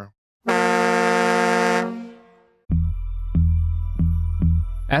more.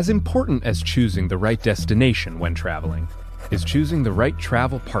 As important as choosing the right destination when traveling is choosing the right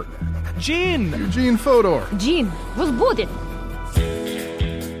travel partner. Eugene Fodor. Gene, возбудит.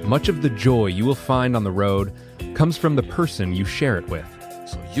 Much of the joy you will find on the road comes from the person you share it with.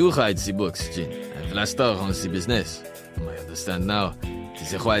 So you write the books, Gene, and Vlastar runs the business. I understand now.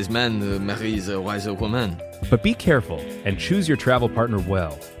 The wise man marries a wiser woman. But be careful and choose your travel partner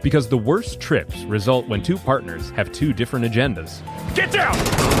well, because the worst trips result when two partners have two different agendas. Get down!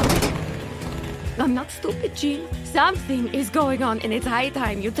 I'm not stupid, Gene. Something is going on, and it's high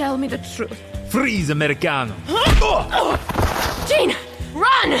time you tell me the truth. Freeze, Americano. Gene,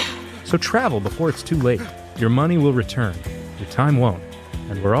 run! So travel before it's too late. Your money will return, your time won't,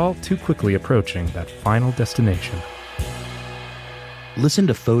 and we're all too quickly approaching that final destination. Listen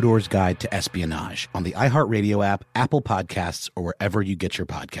to Fodor's Guide to Espionage on the iHeartRadio app, Apple Podcasts, or wherever you get your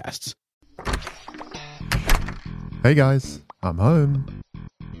podcasts. Hey guys, I'm home.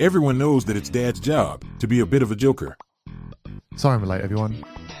 Everyone knows that it's Dad's job to be a bit of a joker. Sorry I'm late, everyone.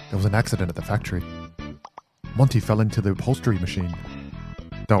 There was an accident at the factory. Monty fell into the upholstery machine.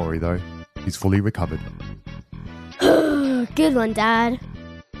 Don't worry though, he's fully recovered. Good one, Dad.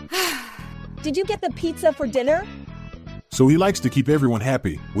 Did you get the pizza for dinner? So he likes to keep everyone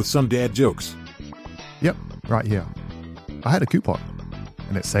happy with some dad jokes. Yep, right here. I had a coupon,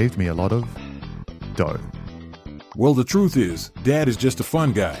 and it saved me a lot of dough. Well, the truth is, Dad is just a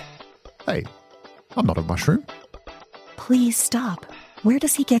fun guy. Hey, I'm not a mushroom. Please stop. Where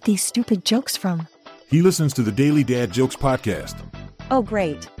does he get these stupid jokes from? He listens to the Daily Dad Jokes podcast. Oh,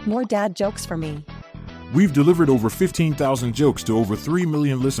 great. More dad jokes for me. We've delivered over 15,000 jokes to over 3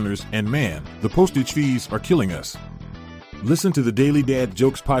 million listeners, and man, the postage fees are killing us. Listen to the Daily Dad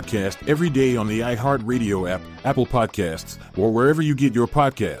Jokes podcast every day on the iHeartRadio app, Apple Podcasts, or wherever you get your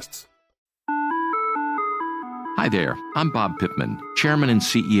podcasts. Hi there, I'm Bob Pittman, Chairman and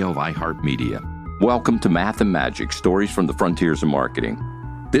CEO of iHeartMedia. Welcome to Math and Magic, Stories from the Frontiers of Marketing.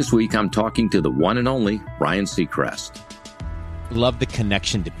 This week I'm talking to the one and only Ryan Seacrest. Love the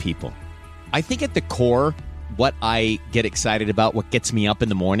connection to people. I think at the core, what I get excited about, what gets me up in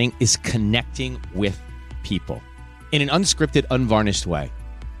the morning, is connecting with people. In an unscripted, unvarnished way,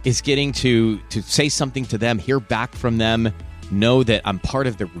 is getting to say something to them, hear back from them, know that I'm part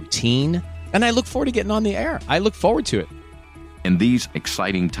of the routine, and I look forward to getting on the air. I look forward to it. In these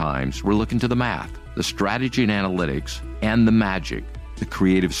exciting times, we're looking to the math, the strategy and analytics, and the magic, the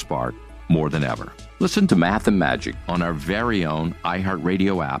creative spark, more than ever. Listen to Math and Magic on our very own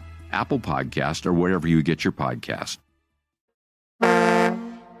iHeartRadio app, Apple Podcast, or wherever you get your podcast.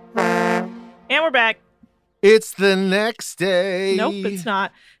 And we're back. It's the next day. Nope, it's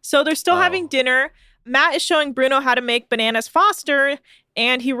not. So they're still having dinner. Matt is showing Bruno how to make Bananas Foster,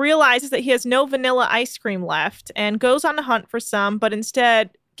 and he realizes that he has no vanilla ice cream left and goes on a hunt for some, but instead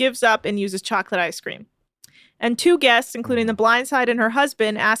gives up and uses chocolate ice cream. And two guests, including the Blind Side and her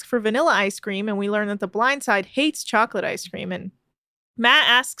husband, ask for vanilla ice cream, and we learn that the Blind Side hates chocolate ice cream. And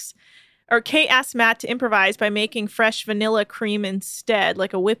Kate asks Matt to improvise by making fresh vanilla cream instead,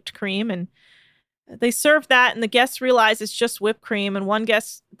 like a whipped cream, and they serve that, and the guests realize it's just whipped cream, and one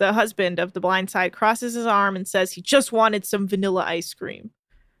guest, the husband of the Blind Side, crosses his arm and says he just wanted some vanilla ice cream.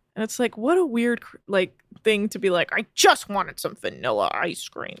 And it's like, what a weird thing to be like, I just wanted some vanilla ice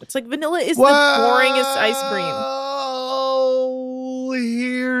cream. It's like vanilla is the boringest ice cream. Oh,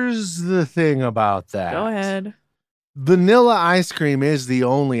 here's the thing about that. Go ahead. Vanilla ice cream is the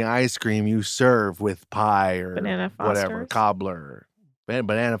only ice cream you serve with pie or Banana whatever, Fosters. cobbler,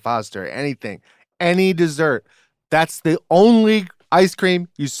 Banana Foster, anything. Any dessert. That's the only ice cream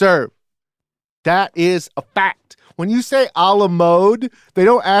you serve. That is a fact. When you say a la mode, they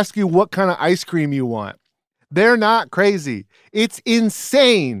don't ask you what kind of ice cream you want. They're not crazy. It's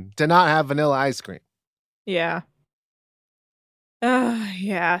insane to not have vanilla ice cream. Yeah.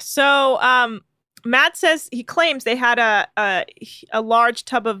 Yeah. So, Matt says he claims they had a large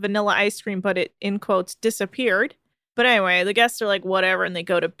tub of vanilla ice cream, but it, in quotes, disappeared. But anyway, the guests are like, whatever, and they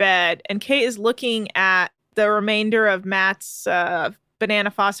go to bed. And Kate is looking at the remainder of Matt's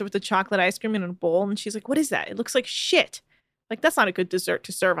Banana Foster with the chocolate ice cream in a bowl. And she's like, what is that? It looks like shit. Like, that's not a good dessert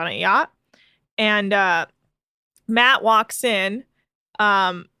to serve on a yacht. And Matt walks in,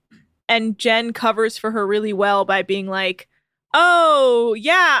 and Jen covers for her really well by being like, oh,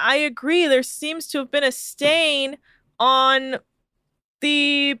 yeah, I agree. There seems to have been a stain on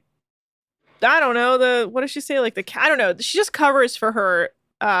the... I don't know, what does she say? Like I don't know. She just covers for her.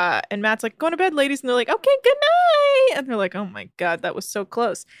 And Matt's like, go to bed, ladies. And they're like, okay, good night. And they're like, oh my God, that was so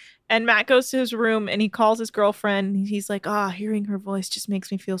close. And Matt goes to his room and he calls his girlfriend. And he's like, hearing her voice just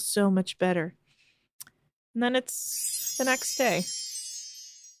makes me feel so much better. And then it's the next day.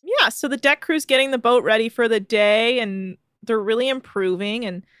 Yeah, so the deck crew's getting the boat ready for the day. And they're really improving.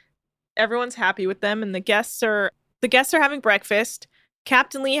 And everyone's happy with them. And the guests are having breakfast.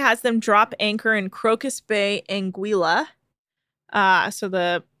 Captain Lee has them drop anchor in Crocus Bay, Anguilla, so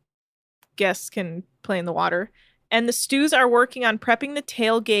the guests can play in the water. And the Stews are working on prepping the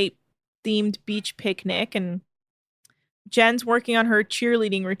tailgate-themed beach picnic, and Jen's working on her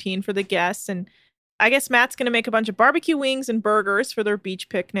cheerleading routine for the guests. And I guess Matt's going to make a bunch of barbecue wings and burgers for their beach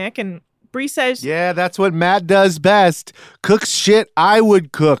picnic, and Bree says... Yeah, that's what Matt does best. Cooks shit I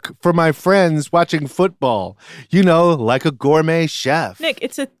would cook for my friends watching football. You know, like a gourmet chef. Nick,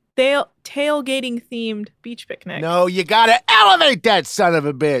 it's a tailgating-themed beach picnic. No, you gotta elevate that son of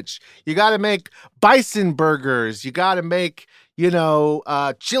a bitch. You gotta make bison burgers. You gotta make,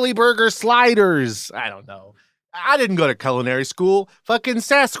 chili burger sliders. I don't know. I didn't go to culinary school. Fucking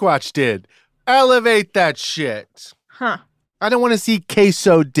Sasquatch did. Elevate that shit. Huh. I don't want to see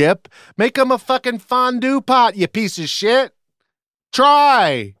queso dip. Make them a fucking fondue pot, you piece of shit.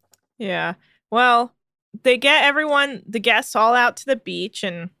 Try. Yeah. Well, they get the guests all out to the beach,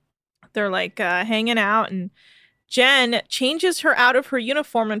 and they're like hanging out, and Jen changes her out of her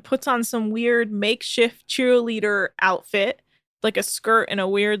uniform and puts on some weird makeshift cheerleader outfit, like a skirt and a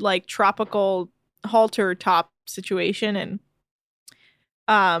weird like tropical halter top situation, and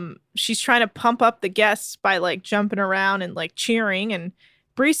she's trying to pump up the guests by like jumping around and like cheering, and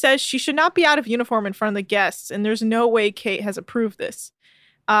Bree says she should not be out of uniform in front of the guests, and there's no way Kate has approved this.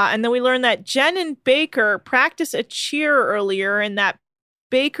 And then we learn that Jen and Baker practiced a cheer earlier, and that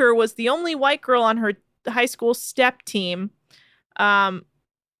Baker was the only white girl on her high school step team. And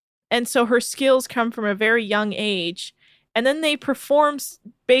so her skills come from a very young age. And then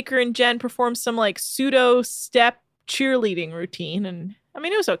Baker and Jen perform some like pseudo step cheerleading routine, and I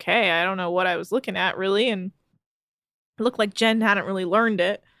mean, it was okay. I don't know what I was looking at, really, and it looked like Jen hadn't really learned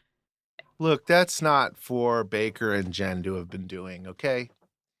it. Look, that's not for Baker and Jen to have been doing, okay?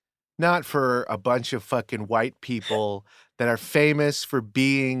 Not for a bunch of fucking white people that are famous for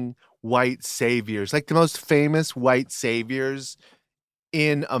being white saviors, like the most famous white saviors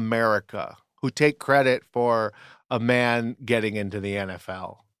in America, who take credit for a man getting into the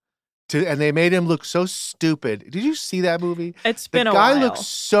NFL. And they made him look so stupid. Did you see that movie? It's been a while. The guy while. looks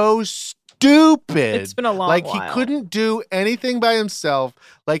so stupid. It's been a long like while. He couldn't do anything by himself.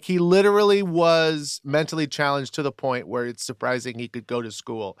 Like he literally was mentally challenged to the point where it's surprising he could go to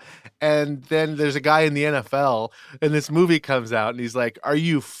school. And then there's a guy in the NFL and this movie comes out and he's like, are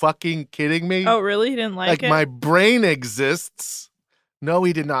you fucking kidding me? Oh, really? He didn't like it? My brain exists. No,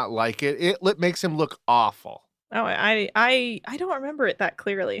 he did not like it. It makes him look awful. Oh, I don't remember it that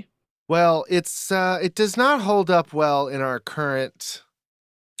clearly. Well, it does not hold up well in our current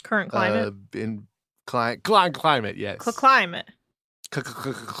climate. Climate, yes. Climate.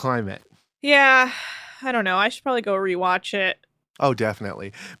 Climate. Yeah, I don't know. I should probably go rewatch it. Oh,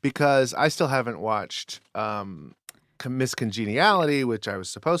 definitely, because I still haven't watched Miss Congeniality, which I was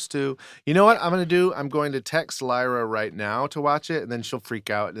supposed to. You know what I'm going to do? I'm going to text Lyra right now to watch it, and then she'll freak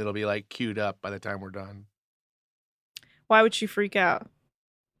out, and it'll be like queued up by the time we're done. Why would she freak out?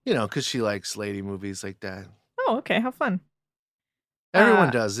 You know, because she likes lady movies like that. Oh, okay. How fun.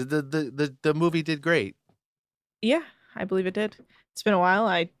 Everyone does. The movie did great. Yeah, I believe it did. It's been a while.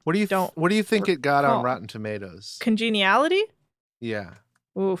 What do you think it got on Rotten Tomatoes? Congeniality? Yeah.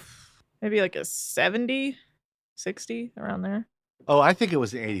 Oof. Maybe like a 70, 60, around there. Oh, I think it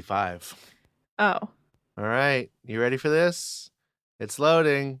was an 85. Oh. All right. You ready for this? It's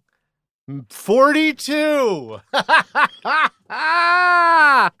loading. 42.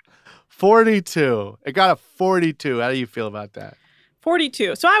 42. It got a 42. How do you feel about that?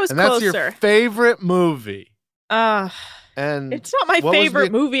 42. So I was closer. And that's your favorite movie. And it's not my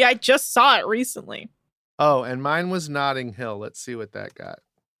favorite movie. I just saw it recently. Oh, and mine was Notting Hill. Let's see what that got.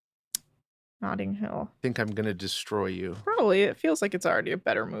 Notting Hill. I think I'm going to destroy you. Probably. It feels like it's already a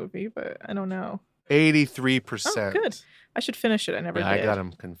better movie, but I don't know. 83%. Oh, good. I should finish it. I never did. I got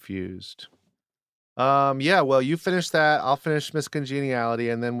him confused. Yeah, well, you finish that. I'll finish Miss Congeniality,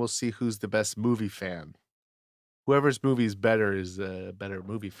 and then we'll see who's the best movie fan. Whoever's movie is better is a better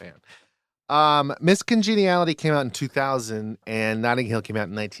movie fan. Miss Congeniality came out in 2000, and Notting Hill came out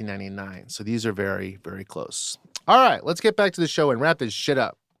in 1999. So these are very, very close. All right, let's get back to the show and wrap this shit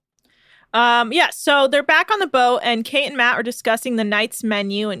up. So they're back on the boat, and Kate and Matt are discussing the night's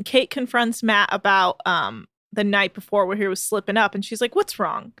menu, and Kate confronts Matt about the night before where he was slipping up, and she's like, what's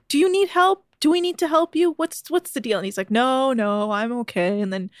wrong? Do you need help? Do we need to help you? What's the deal? And he's like, no, I'm okay.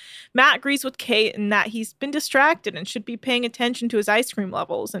 And then Matt agrees with Kate and that he's been distracted and should be paying attention to his ice cream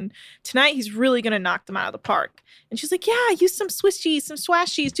levels. And tonight he's really going to knock them out of the park. And she's like, yeah, use some Swiss cheese, some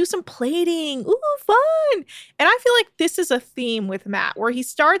swashies, do some plating. Ooh, fun. And I feel like this is a theme with Matt where he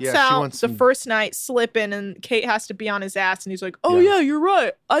starts out the first night slipping and Kate has to be on his ass. And he's like, oh yeah, you're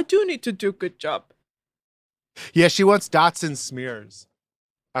right. I do need to do a good job. Yeah, she wants dots and smears.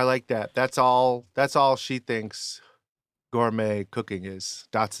 I like that. That's all she thinks gourmet cooking is,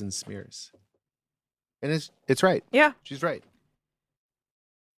 dots and smears. And it's right. Yeah. She's right.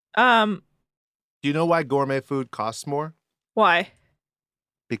 Do you know why gourmet food costs more? Why?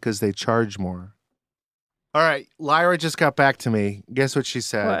 Because they charge more. All right, Lyra just got back to me. Guess what she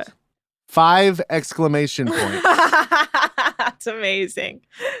said? What? 5 exclamation points. That's amazing.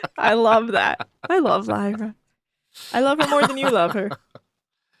 I love that. I love Lyra. I love her more than you love her.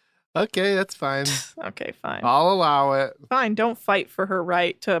 Okay, that's fine. Okay, fine. I'll allow it. Fine, don't fight for her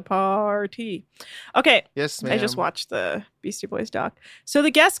right to party. Okay. Yes, ma'am. I just watched the Beastie Boys doc. So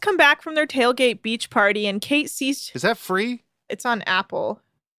the guests come back from their tailgate beach party and Kate sees... Is that free? It's on Apple.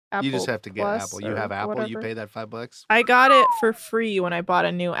 You just have to get Plus Apple. You have Apple? whatever. You pay that $5? I got it for free when I bought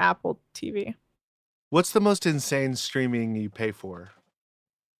a new Apple TV. What's the most insane streaming you pay for?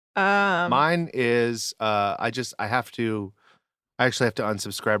 Mine is I actually have to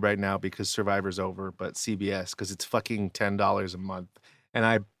unsubscribe right now because Survivor's over, but CBS, because it's fucking $10 a month. And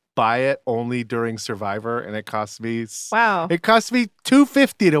I buy it only during Survivor, and it costs me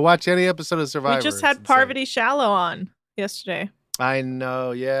 $250 to watch any episode of Survivor. We just had Parvati Shallow on yesterday. I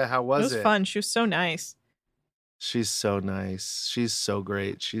know, yeah. How was it? It was fun. She was so nice. She's so nice. She's so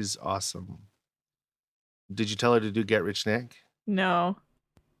great. She's awesome. Did you tell her to do Get Rich Nick? No.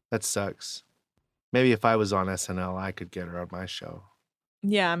 That sucks. Maybe if I was on SNL, I could get her on my show.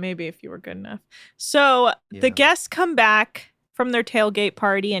 Yeah, maybe if you were good enough. So the guests come back from their tailgate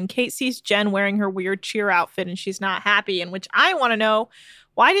party and Kate sees Jen wearing her weird cheer outfit and she's not happy. In which I want to know,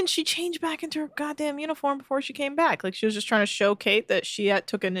 why didn't she change back into her goddamn uniform before she came back? Like she was just trying to show Kate that she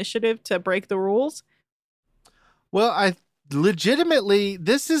took initiative to break the rules? Well, I legitimately,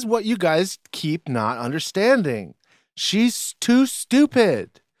 this is what you guys keep not understanding. She's too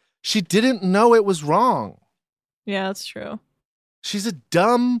stupid. She didn't know it was wrong. Yeah, that's true. She's a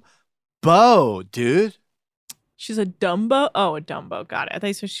dumb bow, dude. She's a Dumbo? Oh, a Dumbo. Got it.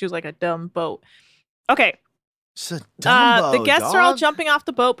 I thought she was like a dumb boat. Okay. It's a Dumbo, the guests are all dog. jumping off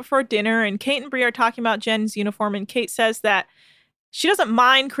the boat before dinner, and Kate and Bree are talking about Jen's uniform, and Kate says that she doesn't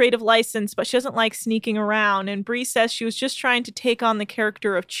mind creative license, but she doesn't like sneaking around, and Bree says she was just trying to take on the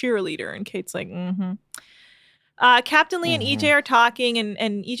character of cheerleader, and Kate's like, Captain Lee and EJ are talking,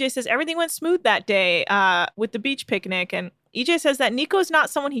 and EJ says everything went smooth that day with the beach picnic, and EJ says that Nico is not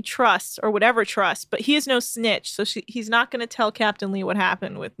someone he trusts or would ever trust, but he is no snitch, so he's not going to tell Captain Lee what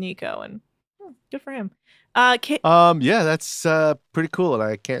happened with Nico, and good for him. Yeah, that's pretty cool, and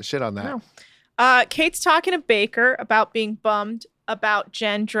I can't shit on that. No. Kate's talking to Baker about being bummed about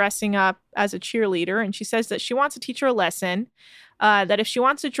Jen dressing up as a cheerleader, and she says that she wants to teach her a lesson, that if she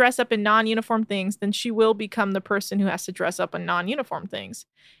wants to dress up in non-uniform things, then she will become the person who has to dress up in non-uniform things.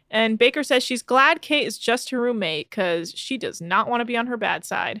 And Baker says she's glad Kate is just her roommate because she does not want to be on her bad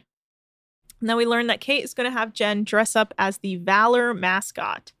side. And then we learn that Kate is going to have Jen dress up as the Valor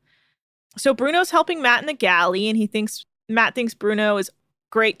mascot. So Bruno's helping Matt in the galley, and Matt thinks Bruno is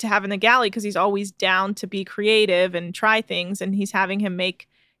great to have in the galley because he's always down to be creative and try things, and he's having him make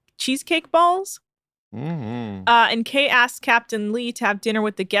cheesecake balls. And Kate asks Captain Lee to have dinner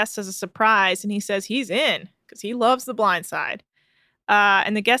with the guests as a surprise, and he says he's in because he loves The Blind Side.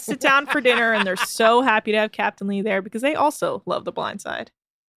 And the guests sit down for dinner, and they're so happy to have Captain Lee there because they also love The Blind Side.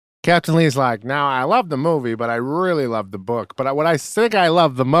 Captain Lee's like, now I love the movie, but I really love the book. But what I think I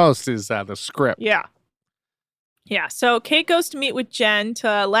love the most is the script. Yeah. Yeah. So Kate goes to meet with Jen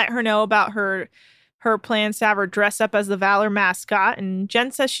to let her know about her plans to have her dress up as the Valor mascot. And Jen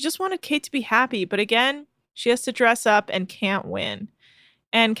says she just wanted Kate to be happy. But again, she has to dress up and can't win.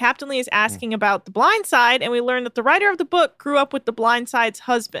 And Captain Lee is asking about The Blind Side. And we learn that the writer of the book grew up with The Blind Side's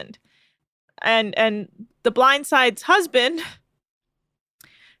husband. And The Blind Side's husband...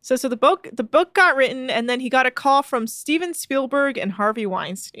 So the book got written, and then he got a call from Steven Spielberg and Harvey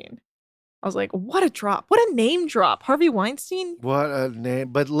Weinstein. I was like, what a drop. What a name drop. Harvey Weinstein? What a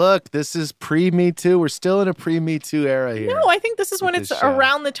name. But look, this is pre-Me Too. We're still in a pre-Me Too era here. No, I think this is when it's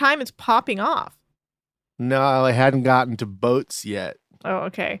around the time it's popping off. No, I hadn't gotten to boats yet. Oh,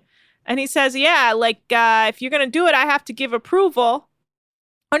 okay. And he says, yeah, like, if you're going to do it, I have to give approval.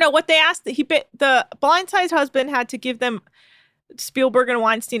 Oh, no, what they asked, the Blind Side's husband had to give them Spielberg and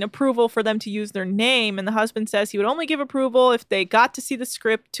Weinstein approval for them to use their name, and the husband says he would only give approval if they got to see the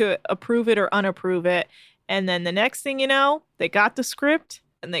script to approve it or unapprove it. And then the next thing you know, they got the script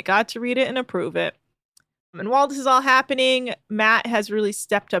and they got to read it and approve it. And while this is all happening, Matt has really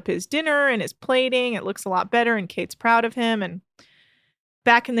stepped up his dinner and his plating. It looks a lot better, and Kate's proud of him. And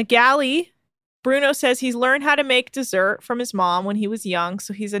back in the galley, Bruno says he's learned how to make dessert from his mom when he was young,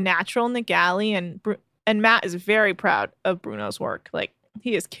 so he's a natural in the galley, and Matt is very proud of Bruno's work. Like,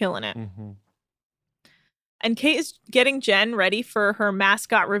 he is killing it. And Kate is getting Jen ready for her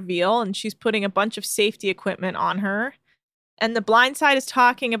mascot reveal, and she's putting a bunch of safety equipment on her. And The Blind Side is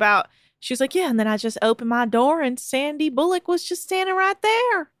talking about, she's like, yeah, and then I just opened my door, and Sandy Bullock was just standing right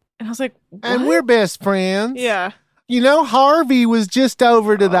there. And I was like, what? And we're best friends. Yeah. You know, Harvey was just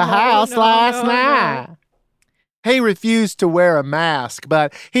over to the house last night. No. He refused to wear a mask,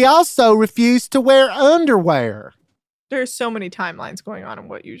 but he also refused to wear underwear. There's so many timelines going on in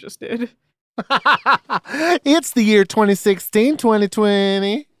what you just did. It's the year 2016,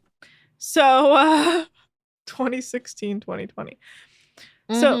 2020. So, 2016, 2020.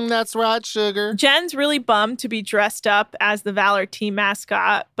 So that's right, sugar. Jen's really bummed to be dressed up as the Valor team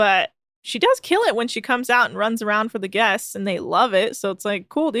mascot, but she does kill it when she comes out and runs around for the guests, and they love it. So it's like,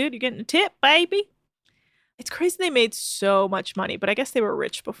 cool, dude, you're getting a tip, baby. It's crazy they made so much money, but I guess they were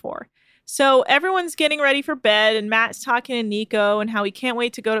rich before. So everyone's getting ready for bed, and Matt's talking to Nico and how he can't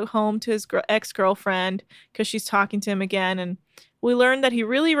wait to go home to his ex-girlfriend because she's talking to him again. And we learn that he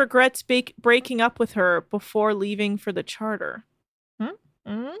really regrets breaking up with her before leaving for the charter.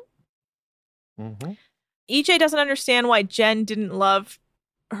 EJ doesn't understand why Jen didn't love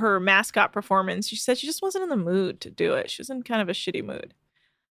her mascot performance. She said she just wasn't in the mood to do it. She was in kind of a shitty mood.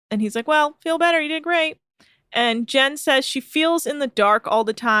 And he's like, well, feel better. You did great. And Jen says she feels in the dark all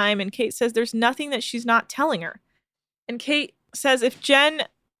the time. And Kate says there's nothing that she's not telling her. And Kate says Kate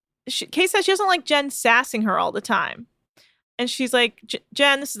says she doesn't like Jen sassing her all the time. And she's like,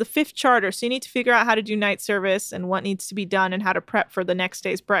 Jen, this is the 5th charter, so you need to figure out how to do night service and what needs to be done and how to prep for the next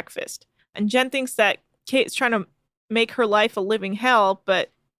day's breakfast. And Jen thinks that Kate's trying to make her life a living hell,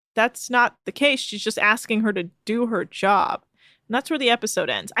 but that's not the case. She's just asking her to do her job. And that's where the episode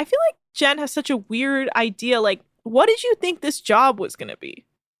ends. I feel like Jen has such a weird idea. Like, what did you think this job was going to be?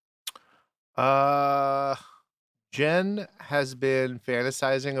 Jen has been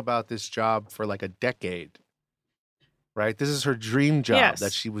fantasizing about this job for like a decade. right? This is her dream job Yes.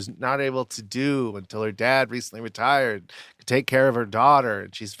 that she was not able to do until her dad recently retired, to take care of her daughter,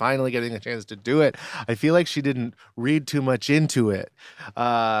 and she's finally getting a chance to do it. I feel like she didn't read too much into it.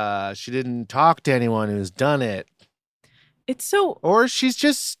 She didn't talk to anyone who's done it. It's so... Or she's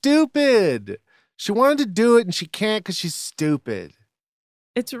just stupid. She wanted to do it and she can't because she's stupid.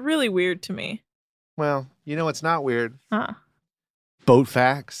 It's really weird to me. Well, you know what's not weird? Huh. Boat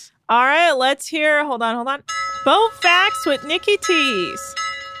facts. All right, let's hear. Hold on. Boat facts with Nikki Tease.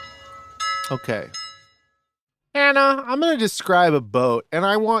 Okay. Anna, I'm going to describe a boat, and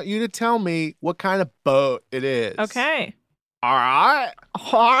I want you to tell me what kind of boat it is. Okay. All right.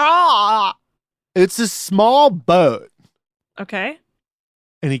 Ah. It's a small boat. Okay.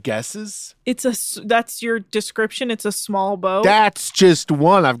 Any guesses? That's your description? It's a small boat? That's just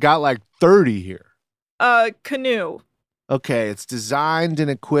one. I've got like 30 here. Canoe. Okay, it's designed and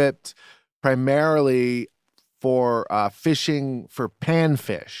equipped primarily for fishing for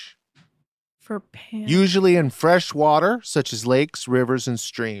panfish. Usually in fresh water, such as lakes, rivers, and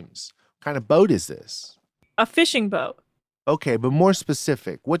streams. What kind of boat is this? A fishing boat. Okay, but more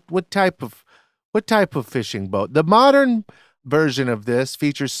specific. What type of fishing boat? The modern version of this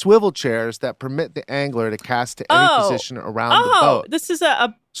features swivel chairs that permit the angler to cast to any position around the boat. This is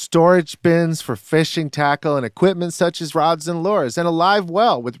a storage bins for fishing tackle and equipment such as rods and lures, and a live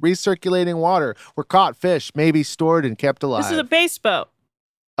well with recirculating water where caught fish may be stored and kept alive. This is a base boat.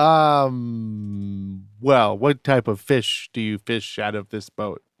 Well, what type of fish do you fish out of this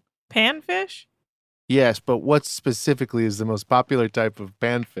boat? Panfish? Yes, but what specifically is the most popular type of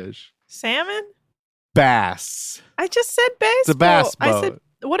panfish? Salmon? Bass. I just said base It's a bass boat. I said,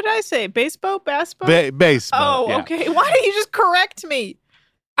 what did I say? Base boat? Bass boat? Base boat. Oh, yeah. okay. Why don't you just correct me?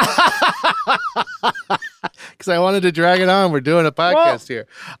 Because I wanted to drag it on. We're doing a podcast here.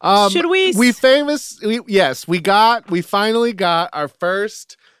 Should we? We finally got our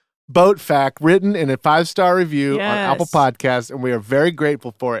first boat fact written in a 5-star review on Apple Podcasts, and we are very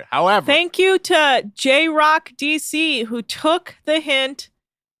grateful for it. However, thank you to J-Rock DC, who took the hint,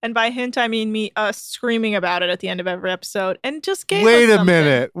 and by hint I mean me screaming about it at the end of every episode, and just gave us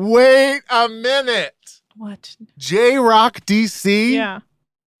something. Wait a minute. What? J-Rock DC? Yeah.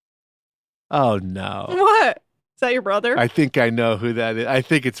 Oh, no. What? Is that your brother? I think I know who that is. I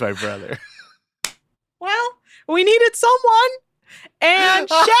think it's my brother. Well, we needed someone. And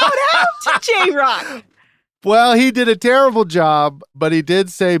shout out to J-Rock. Well, he did a terrible job, but he did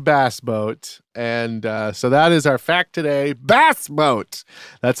say bass boat. And so that is our fact today. Bass boat.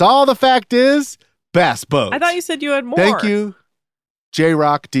 That's all the fact is. Bass boat. I thought you said you had more. Thank you,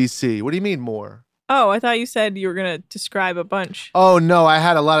 J-Rock DC. What do you mean more? Oh, I thought you said you were going to describe a bunch. Oh, no. I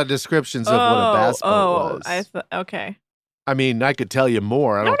had a lot of descriptions of what a bass boat was. Okay. I mean, I could tell you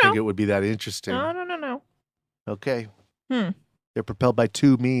more. I don't think it would be that interesting. No. Okay. They're propelled by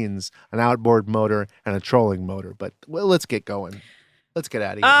two means, an outboard motor and a trolling motor. But let's get going. Let's get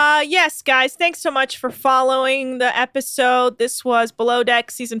out of here. Yes, guys. Thanks so much for following the episode. This was Below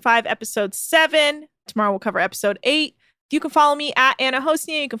Deck Season 5, Episode 7. Tomorrow we'll cover Episode 8. You can follow me at Anna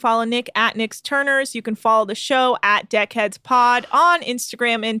Hosnia. You can follow Nick at Nick's Turners. You can follow the show at Deckheads Pod on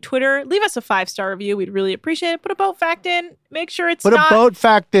Instagram and Twitter. Leave us a 5-star review. We'd really appreciate it. Put a boat fact in. Make sure it's Put a boat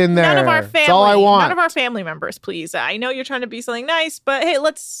fact in there. None of our family. That's all I want. None of our family members, please. I know you're trying to be something nice, but hey,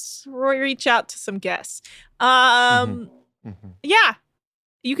 let's reach out to some guests. Yeah.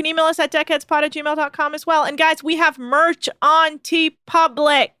 You can email us at deckheadspod@gmail.com as well. And guys, we have merch on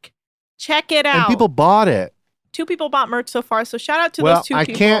TeePublic. Check it out. And people bought it. 2 people bought merch so far, so shout out to those 2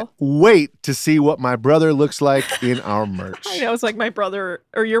 people. I can't wait to see what my brother looks like in our merch. I know, it's like my brother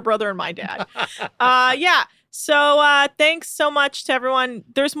or your brother and my dad. Yeah. So thanks so much to everyone.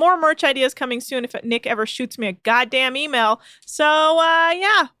 There's more merch ideas coming soon if Nick ever shoots me a goddamn email. So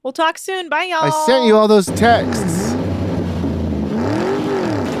yeah, we'll talk soon. Bye, y'all. I sent you all those texts.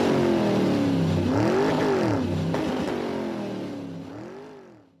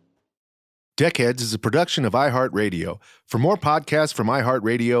 Deckheads is a production of iHeartRadio. For more podcasts from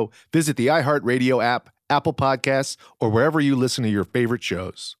iHeartRadio, visit the iHeartRadio app, Apple Podcasts, or wherever you listen to your favorite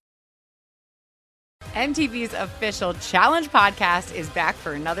shows. MTV's official Challenge podcast is back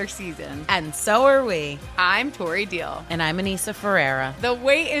for another season. And so are we. I'm Tori Deal. And I'm Anissa Ferreira. The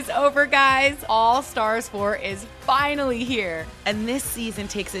wait is over, guys. All Stars 4 is finally here. And this season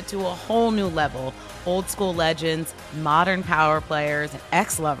takes it to a whole new level. Old school legends, modern power players, and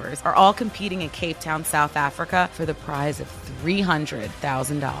ex-lovers are all competing in Cape Town, South Africa for the prize of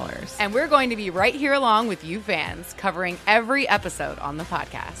 $300,000. And we're going to be right here along with you fans, covering every episode on the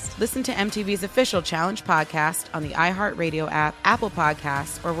podcast. Listen to MTV's official Challenge podcast on the iHeartRadio app, Apple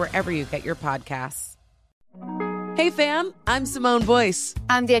Podcasts, or wherever you get your podcasts. Hey fam, I'm Simone Boyce.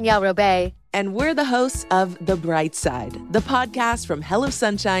 I'm Danielle Robay. And we're the hosts of The Bright Side, the podcast from Hello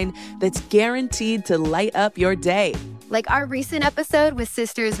Sunshine that's guaranteed to light up your day. Like our recent episode with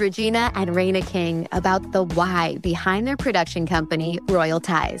sisters Regina and Raina King about the why behind their production company, Royal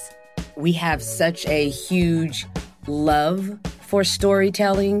Ties. We have such a huge love for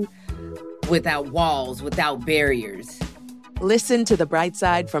storytelling without walls, without barriers. Listen to The Bright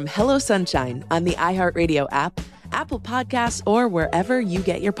Side from Hello Sunshine on the iHeartRadio app, Apple Podcasts, or wherever you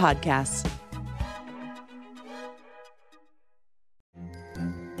get your podcasts.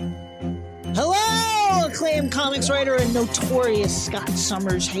 Hello, acclaimed comics writer and notorious Scott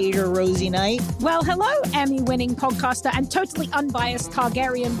Summers hater, Rosie Knight. Well, hello, Emmy-winning podcaster and totally unbiased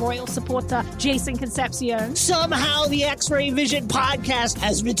Targaryen royal supporter, Jason Concepcion. Somehow the X-Ray Vision podcast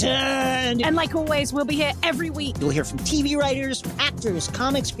has returned. And like always, we'll be here every week. You'll hear from TV writers, actors,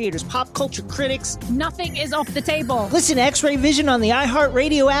 comics creators, pop culture critics. Nothing is off the table. Listen to X-Ray Vision on the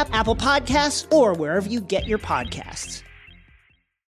iHeartRadio app, Apple Podcasts, or wherever you get your podcasts.